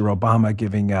unless you're Obama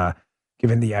giving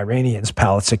the Iranians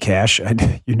pallets of cash.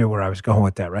 You knew where I was going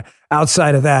with that, right?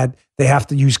 Outside of that, they have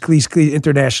to use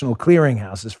international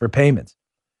clearinghouses for payments.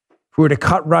 If we were to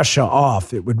cut Russia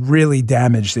off, it would really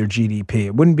damage their GDP.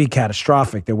 It wouldn't be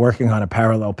catastrophic. They're working on a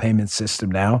parallel payment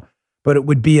system now, but it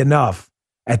would be enough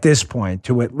at this point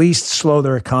to at least slow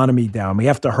their economy down. We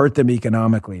have to hurt them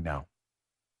economically now.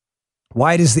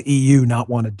 Why does the EU not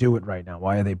want to do it right now?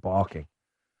 Why are they balking?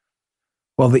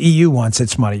 Well, the EU wants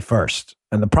its money first.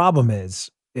 And the problem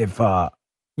is, if I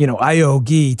owe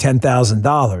Guy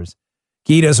 $10,000,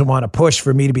 Guy doesn't want to push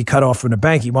for me to be cut off from the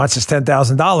bank. He wants his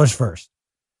 $10,000 first.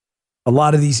 A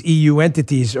lot of these EU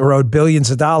entities are owed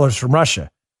billions of dollars from Russia.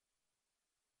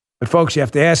 But folks, you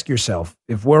have to ask yourself,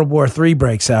 if World War III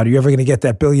breaks out, are you ever going to get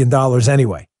that $1 billion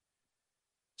anyway?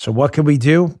 So what can we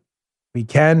do? We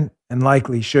can and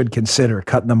likely should consider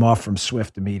cutting them off from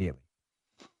SWIFT immediately.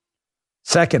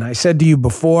 Second, I said to you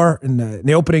before in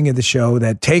the opening of the show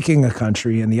that taking a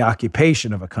country and the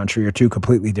occupation of a country are two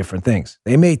completely different things.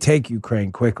 They may take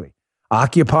Ukraine quickly.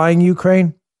 Occupying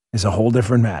Ukraine is a whole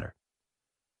different matter.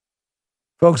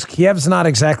 Folks, Kiev's not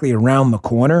exactly around the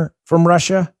corner from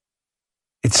Russia.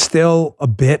 It's still a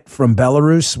bit from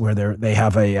Belarus, where they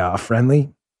have a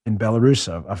friendly in Belarus,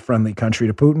 a friendly country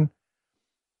to Putin.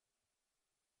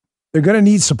 They're going to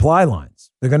need supply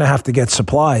lines. They're going to have to get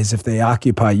supplies if they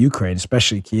occupy Ukraine,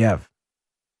 especially Kiev.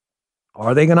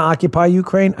 Are they going to occupy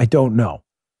Ukraine? I don't know.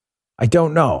 I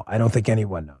don't think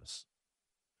anyone knows.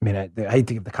 I mean, I hate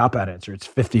to give the cop-out answer. It's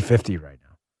 50-50 right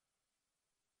now.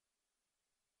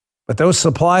 But those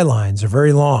supply lines are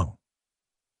very long.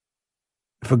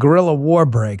 If a guerrilla war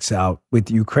breaks out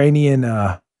with Ukrainian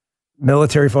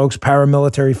military folks,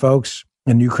 paramilitary folks,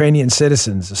 and Ukrainian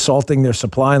citizens assaulting their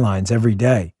supply lines every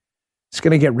day, it's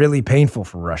going to get really painful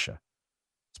for Russia,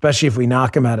 especially if we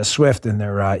knock them out of SWIFT and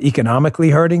they're economically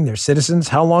hurting their citizens.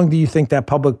 How long do you think that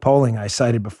public polling I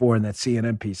cited before in that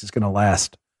CNN piece is going to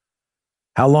last?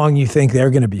 How long do you think they're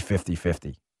going to be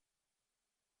 50-50?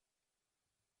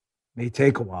 May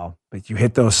take a while, but you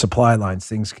hit those supply lines,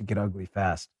 things could get ugly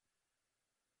fast.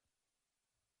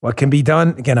 What can be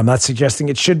done? Again, I'm not suggesting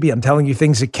it should be. I'm telling you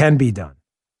things that can be done.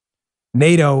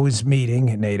 NATO is meeting.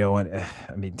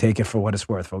 Take it for what it's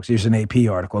worth, folks. Here's an AP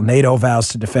article. NATO vows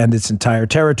to defend its entire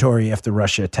territory after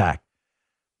Russia attacked.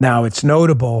 Now, it's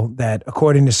notable that,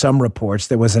 according to some reports,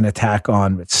 there was an attack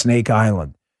on Snake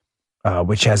Island,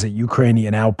 which has a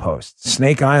Ukrainian outpost.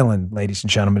 Snake Island, ladies and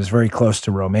gentlemen, is very close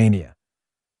to Romania.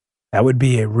 That would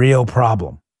be a real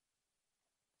problem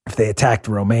if they attacked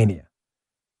Romania.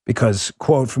 Because,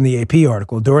 quote from the AP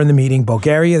article, during the meeting,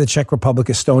 Bulgaria, the Czech Republic,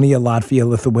 Estonia, Latvia,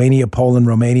 Lithuania, Poland,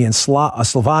 Romania, and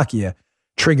Slovakia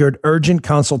triggered urgent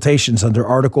consultations under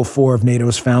Article 4 of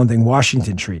NATO's founding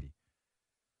Washington Treaty.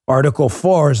 Article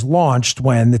 4 is launched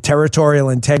when the territorial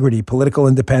integrity, political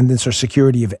independence, or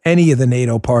security of any of the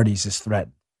NATO parties is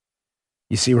threatened.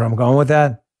 You see where I'm going with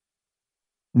that?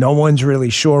 No one's really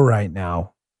sure right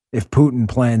now if Putin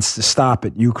plans to stop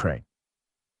at Ukraine.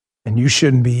 And you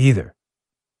shouldn't be either.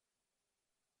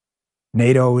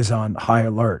 NATO is on high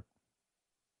alert.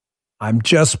 I'm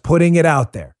just putting it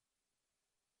out there.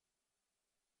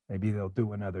 Maybe they'll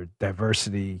do another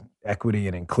diversity, equity,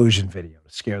 and inclusion video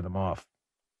to scare them off.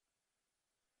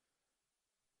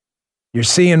 You're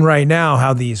seeing right now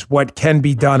how these what can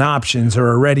be done options are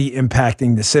already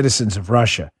impacting the citizens of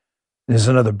Russia. There's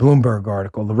another Bloomberg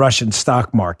article. The Russian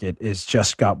stock market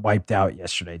just got wiped out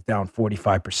yesterday, down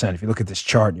 45%. If you look at this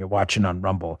chart and you're watching on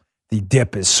Rumble, the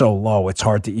dip is so low, it's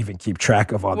hard to even keep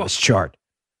track of on this chart.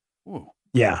 Whoa.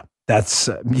 Yeah, that's,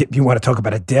 you want to talk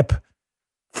about a dip?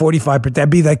 45%. That'd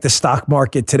be like the stock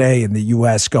market today in the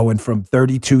U.S. going from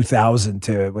 32,000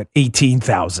 to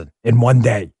 18,000 in one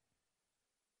day.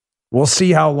 We'll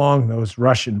see how long those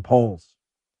Russian Poles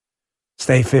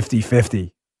stay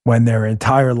 50-50 when their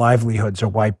entire livelihoods are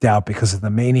wiped out because of the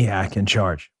maniac in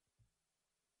charge.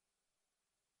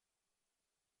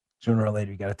 Sooner or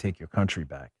later, you got to take your country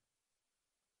back.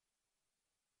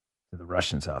 To the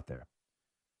Russians out there.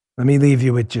 Let me leave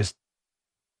you with just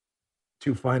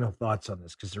two final thoughts on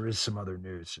this because there is some other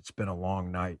news. It's been a long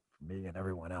night for me and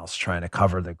everyone else trying to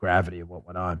cover the gravity of what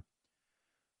went on.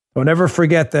 Don't ever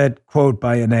forget that quote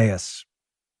by Aeneas.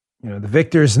 The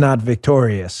victor is not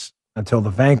victorious until the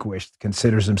vanquished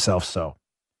considers himself so.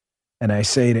 And I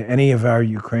say to any of our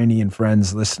Ukrainian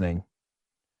friends listening,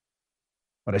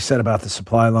 what I said about the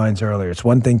supply lines earlier, it's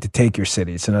one thing to take your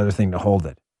city. It's another thing to hold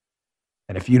it.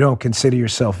 And if you don't consider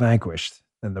yourself vanquished,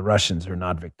 then the Russians are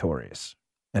not victorious,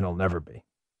 and it'll never be.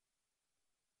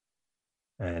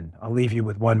 And I'll leave you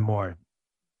with one more.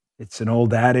 It's an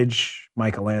old adage.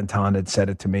 Michael Anton had said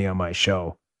it to me on my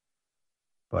show.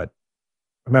 But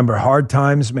remember, hard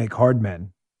times make hard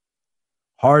men.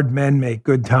 Hard men make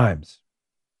good times.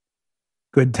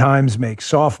 Good times make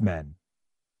soft men.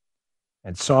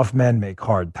 And soft men make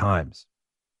hard times.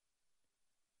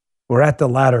 We're at the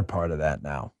latter part of that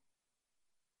now.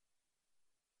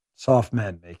 Soft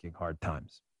men making hard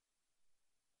times.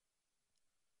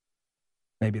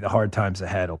 Maybe the hard times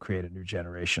ahead will create a new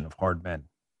generation of hard men.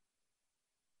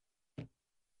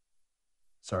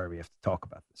 Sorry we have to talk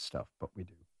about this stuff, but we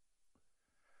do.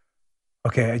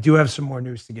 Okay, I do have some more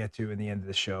news to get to in the end of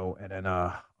the show, and then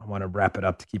I want to wrap it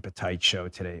up to keep a tight show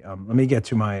today. Let me get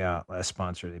to my last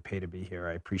sponsor. They pay to be here.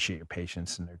 I appreciate your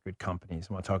patience, and they're good companies.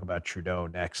 I want to talk about Trudeau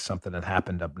next, something that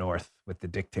happened up north with the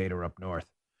dictator up north.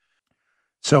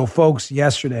 So, folks,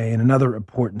 yesterday, in another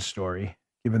important story,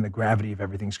 given the gravity of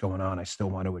everything's going on, I still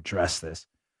want to address this.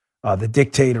 The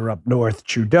dictator up north,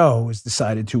 Trudeau, has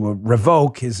decided to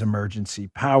revoke his Emergency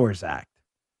Powers Act.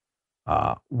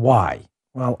 Why?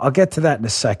 Well, I'll get to that in a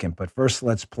second, but first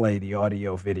let's play the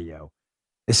audio video.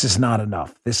 This is not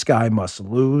enough. This guy must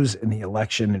lose in the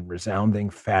election in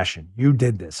resounding fashion. You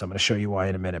did this. I'm going to show you why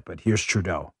in a minute, but here's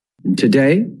Trudeau.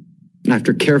 Today,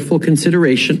 after careful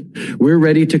consideration, we're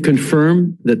ready to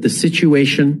confirm that the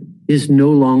situation is no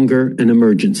longer an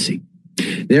emergency.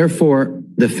 Therefore,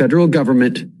 the federal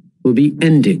government will be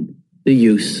ending the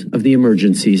use of the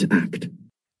Emergencies Act.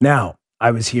 Now,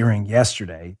 I was hearing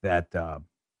yesterday that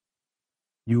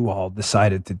you all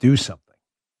decided to do something.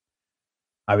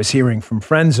 I was hearing from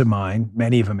friends of mine,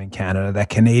 many of them in Canada, that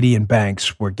Canadian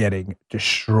banks were getting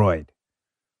destroyed.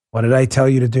 What did I tell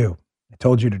you to do? I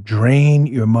told you to drain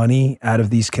your money out of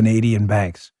these Canadian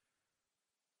banks.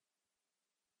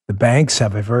 The banks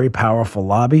have a very powerful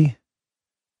lobby.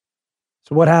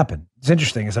 So what happened? It's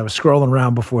interesting. As I was scrolling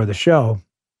around before the show,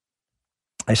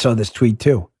 I saw this tweet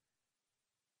too.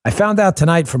 I found out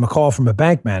tonight from a call from a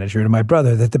bank manager to my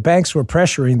brother that the banks were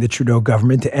pressuring the Trudeau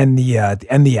government to end the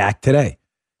act today.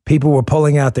 People were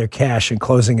pulling out their cash and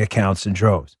closing accounts in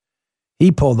droves.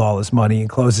 He pulled all his money and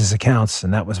closed his accounts,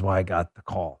 and that was why I got the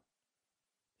call.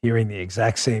 Hearing the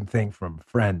exact same thing from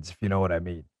friends, if you know what I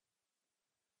mean.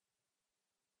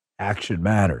 Action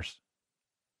matters.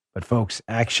 But folks,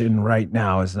 action right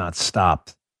now is not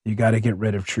stopped. You got to get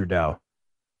rid of Trudeau.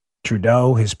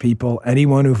 Trudeau, his people,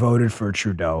 anyone who voted for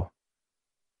Trudeau.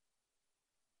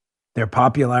 Their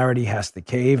popularity has to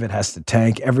cave. It has to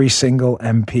tank. Every single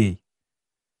MP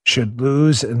should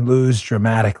lose and lose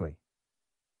dramatically.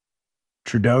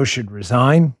 Trudeau should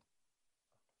resign.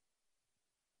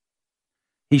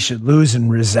 He should lose in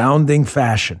resounding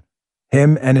fashion,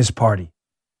 him and his party.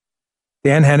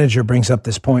 Dan Henninger brings up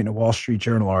this point in a Wall Street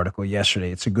Journal article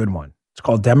yesterday. It's a good one. It's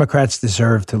called Democrats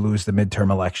Deserve to Lose the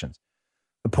Midterm Elections.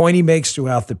 The point he makes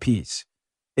throughout the piece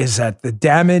is that the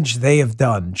damage they have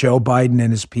done, Joe Biden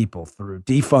and his people, through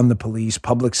defund the police,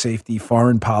 public safety,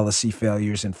 foreign policy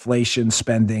failures, inflation,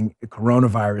 spending,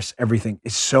 coronavirus, everything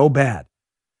is so bad.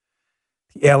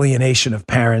 The alienation of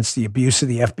parents, the abuse of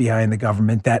the FBI and the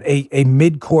government, that a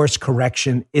mid-course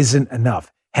correction isn't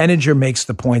enough. Henninger makes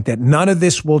the point that none of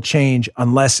this will change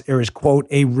unless there is, quote,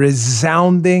 a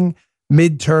resounding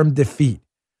midterm defeat,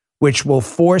 which will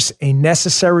force a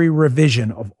necessary revision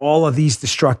of all of these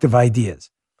destructive ideas.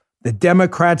 The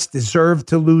Democrats deserve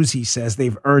to lose, he says.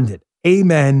 They've earned it.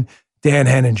 Amen. Dan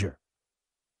Henninger.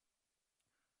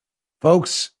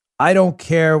 Folks, I don't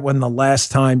care when the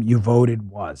last time you voted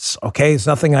was, okay? There's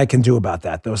nothing I can do about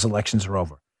that. Those elections are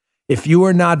over. If you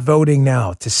are not voting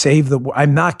now to save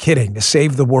I'm not kidding, to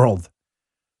save the world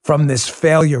from this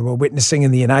failure we're witnessing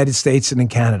in the United States and in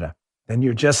Canada, then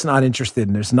you're just not interested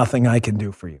and there's nothing I can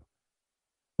do for you.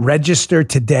 Register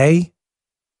today.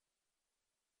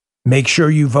 Make sure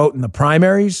you vote in the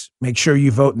primaries. Make sure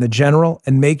you vote in the general,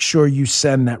 and make sure you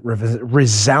send that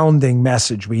resounding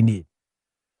message we need.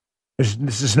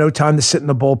 This is no time to sit in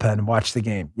the bullpen and watch the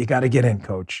game. You got to get in,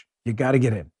 coach. You got to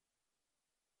get in.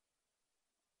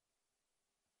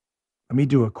 Let me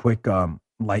do a quick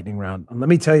lightning round. Let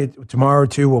me tell you, tomorrow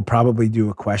too, we'll probably do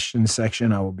a question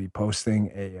section. I will be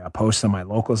posting a post on my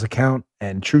Locals account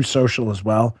and True Social as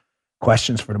well.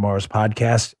 Questions for tomorrow's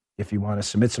podcast. If you want to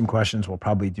submit some questions, we'll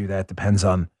probably do that. Depends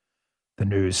on the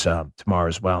news tomorrow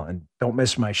as well. And don't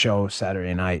miss my show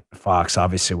Saturday night, Fox.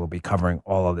 Obviously, we'll be covering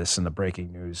all of this in the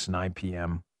breaking news, 9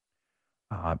 p.m.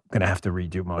 I'm going to have to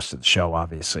redo most of the show,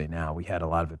 obviously, now. We had a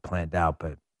lot of it planned out,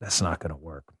 but that's not going to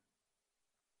work.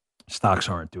 Stocks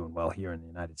aren't doing well here in the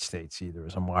United States either,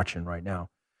 as I'm watching right now.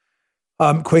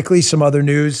 Quickly, some other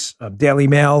news. Daily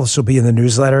Mail, this will be in the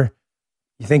newsletter.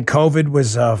 You think COVID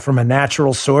was from a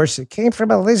natural source? It came from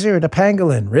a lizard, a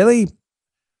pangolin. Really?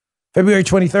 February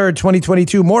 23rd,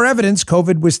 2022, more evidence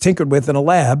COVID was tinkered with in a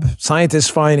lab. Scientists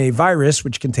find a virus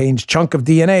which contains chunk of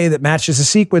DNA that matches a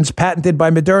sequence patented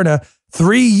by Moderna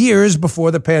 3 years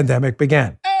before the pandemic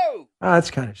began. Oh,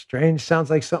 that's kind of strange. Sounds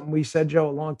like something we said, Joe,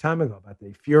 a long time ago about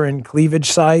the furin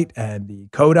cleavage site and the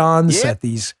codons that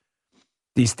these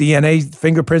DNA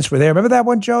fingerprints were there. Remember that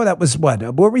one, Joe? That was what?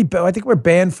 I think we're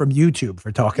banned from YouTube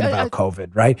for talking about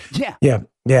COVID, right? Yeah.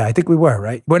 I think we were,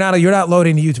 right? You're not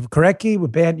loading to YouTube, correct, Guy? We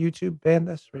banned YouTube, banned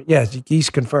this, right? Yeah, Geese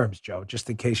confirms, Joe,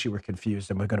 just in case you were confused,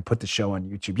 and we're going to put the show on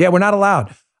YouTube. Yeah, we're not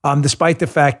allowed, despite the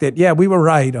fact that, we were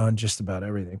right on just about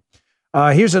everything.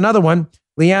 Here's another one.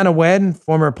 Leanna Wen,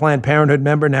 former Planned Parenthood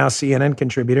member, now CNN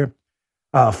contributor,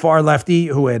 far lefty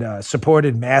who had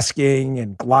supported masking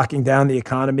and locking down the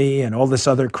economy and all this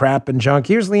other crap and junk.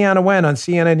 Here's Leanna Wen on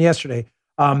CNN yesterday,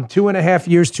 2.5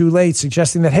 years too late,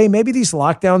 suggesting that, hey, maybe these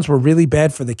lockdowns were really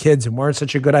bad for the kids and weren't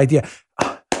such a good idea.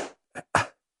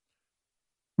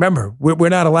 Remember, we're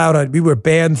not allowed we were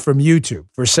banned from YouTube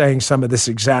for saying some of this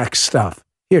exact stuff.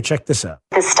 Here, check this out.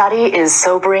 The study is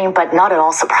sobering, but not at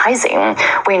all surprising.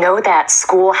 We know that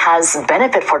school has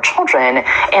benefit for children,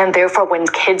 and therefore when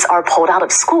kids are pulled out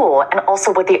of school, and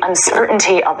also with the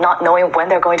uncertainty of not knowing when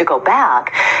they're going to go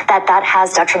back, that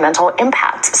has detrimental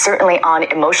impacts, certainly on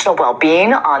emotional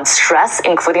well-being, on stress,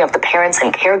 including of the parents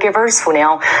and caregivers who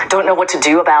now don't know what to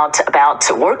do about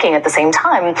working at the same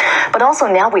time. But also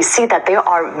now we see that there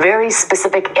are very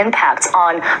specific impacts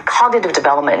on cognitive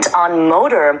development, on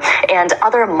motor, and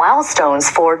other milestones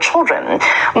for children.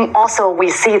 Also, we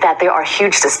see that there are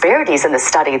huge disparities in the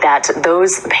study, that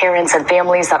those parents and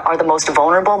families that are the most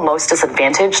vulnerable, most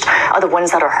disadvantaged, are the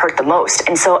ones that are hurt the most.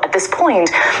 And so at this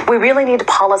point, we really need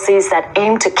policies that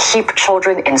aim to keep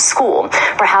children in school.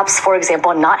 Perhaps, for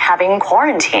example, not having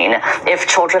quarantine if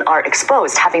children are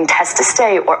exposed, having test to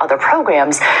stay or other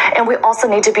programs. And we also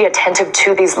need to be attentive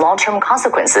to these long-term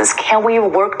consequences. Can we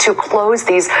work to close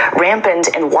these rampant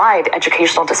and wide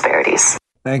educational disparities?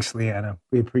 Thanks, Leanna.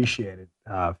 We appreciate it.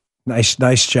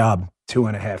 Nice job.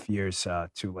 2.5 years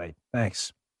too late. Thanks.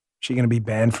 Is she going to be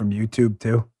banned from YouTube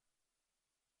too?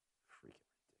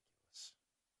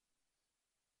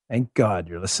 Thank God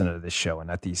you're listening to this show and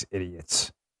not these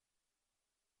idiots.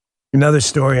 Another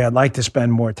story I'd like to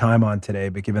spend more time on today,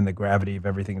 but given the gravity of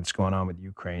everything that's going on with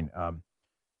Ukraine,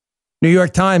 New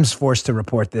York Times forced to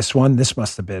report this one. This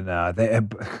must have been,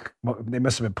 they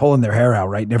must have been pulling their hair out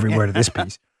writing every word of this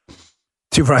piece.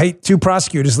 Two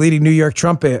prosecutors leading New York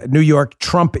Trump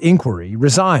inquiry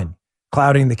resign,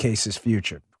 clouding the case's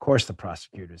future. Of course, the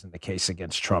prosecutors in the case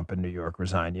against Trump in New York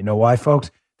resign. You know why,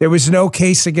 folks? There was no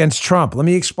case against Trump. Let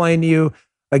me explain to you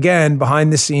again,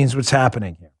 behind the scenes, what's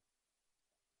happening here.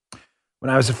 When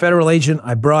I was a federal agent,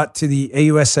 I brought to the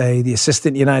AUSA, the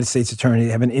Assistant United States Attorney,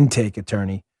 they have an intake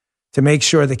attorney, to make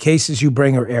sure the cases you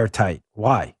bring are airtight.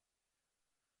 Why?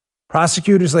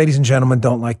 Prosecutors, ladies and gentlemen,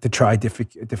 don't like to try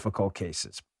difficult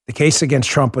cases. The case against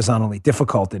Trump was not only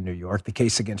difficult in New York, the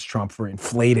case against Trump for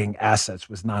inflating assets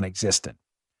was non-existent.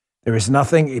 There is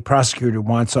nothing a prosecutor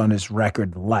wants on his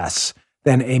record less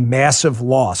than a massive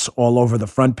loss all over the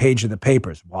front page of the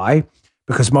papers. Why?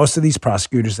 Because most of these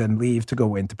prosecutors then leave to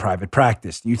go into private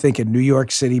practice. Do you think a New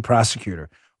York City prosecutor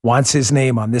wants his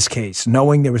name on this case,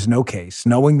 knowing there was no case,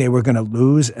 knowing they were going to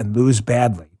lose and lose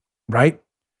badly, right?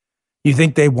 You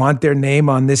think they want their name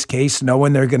on this case,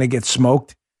 knowing they're going to get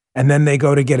smoked And then they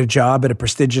go to get a job at a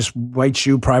prestigious white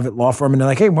shoe private law firm. And they're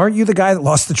like, hey, weren't you the guy that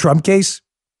lost the Trump case?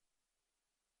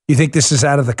 You think this is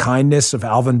out of the kindness of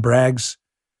Alvin Braggs,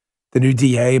 the new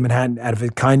DA in Manhattan, out of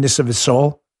the kindness of his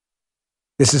soul?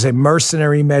 This is a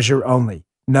mercenary measure only.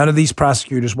 None of these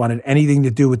prosecutors wanted anything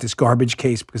to do with this garbage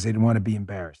case because they didn't want to be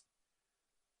embarrassed.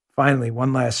 Finally,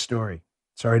 one last story.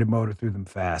 Sorry to motor through them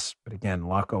fast, but again, a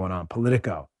lot going on.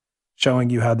 Politico, showing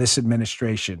you how this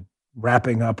administration,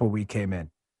 wrapping up where we came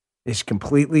in, is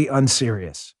completely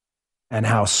unserious and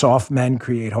how soft men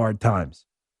create hard times.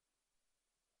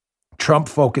 Trump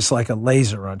focused like a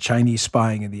laser on Chinese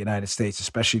spying in the United States,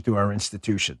 especially through our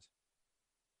institutions.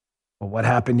 Well, what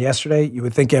happened yesterday? You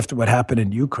would think after what happened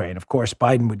in Ukraine, of course,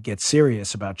 Biden would get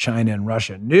serious about China and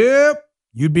Russia. Nope,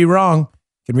 you'd be wrong.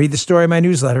 You can read the story in my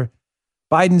newsletter.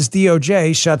 Biden's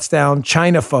DOJ shuts down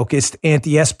China-focused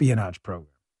anti-espionage program.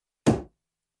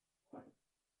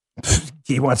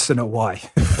 He wants to know why.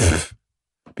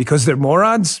 Because they're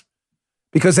morons?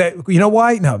 Because you know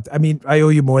why? No, I mean, I owe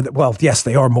you more than, well, yes,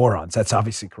 they are morons. That's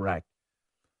obviously correct.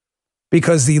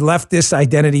 Because the leftist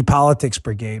identity politics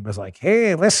brigade was like,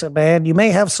 hey, listen, man, you may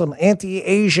have some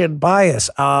anti-Asian bias.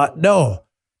 No,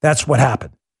 that's what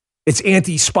happened. It's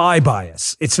anti-spy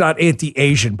bias. It's not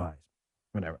anti-Asian bias.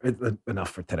 Whatever. Enough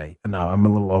for today. No, I'm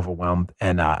a little overwhelmed,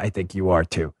 and I think you are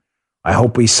too. I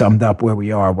hope we summed up where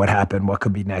we are, what happened, what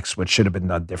could be next, what should have been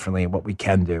done differently, and what we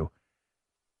can do,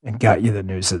 and got you the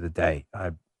news of the day.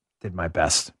 I did my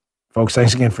best. Folks,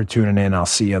 thanks again for tuning in. I'll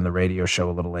see you on the radio show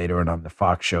a little later and on the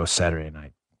Fox show Saturday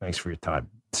night. Thanks for your time.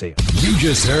 See you. You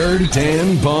just heard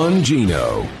Dan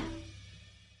Bongino.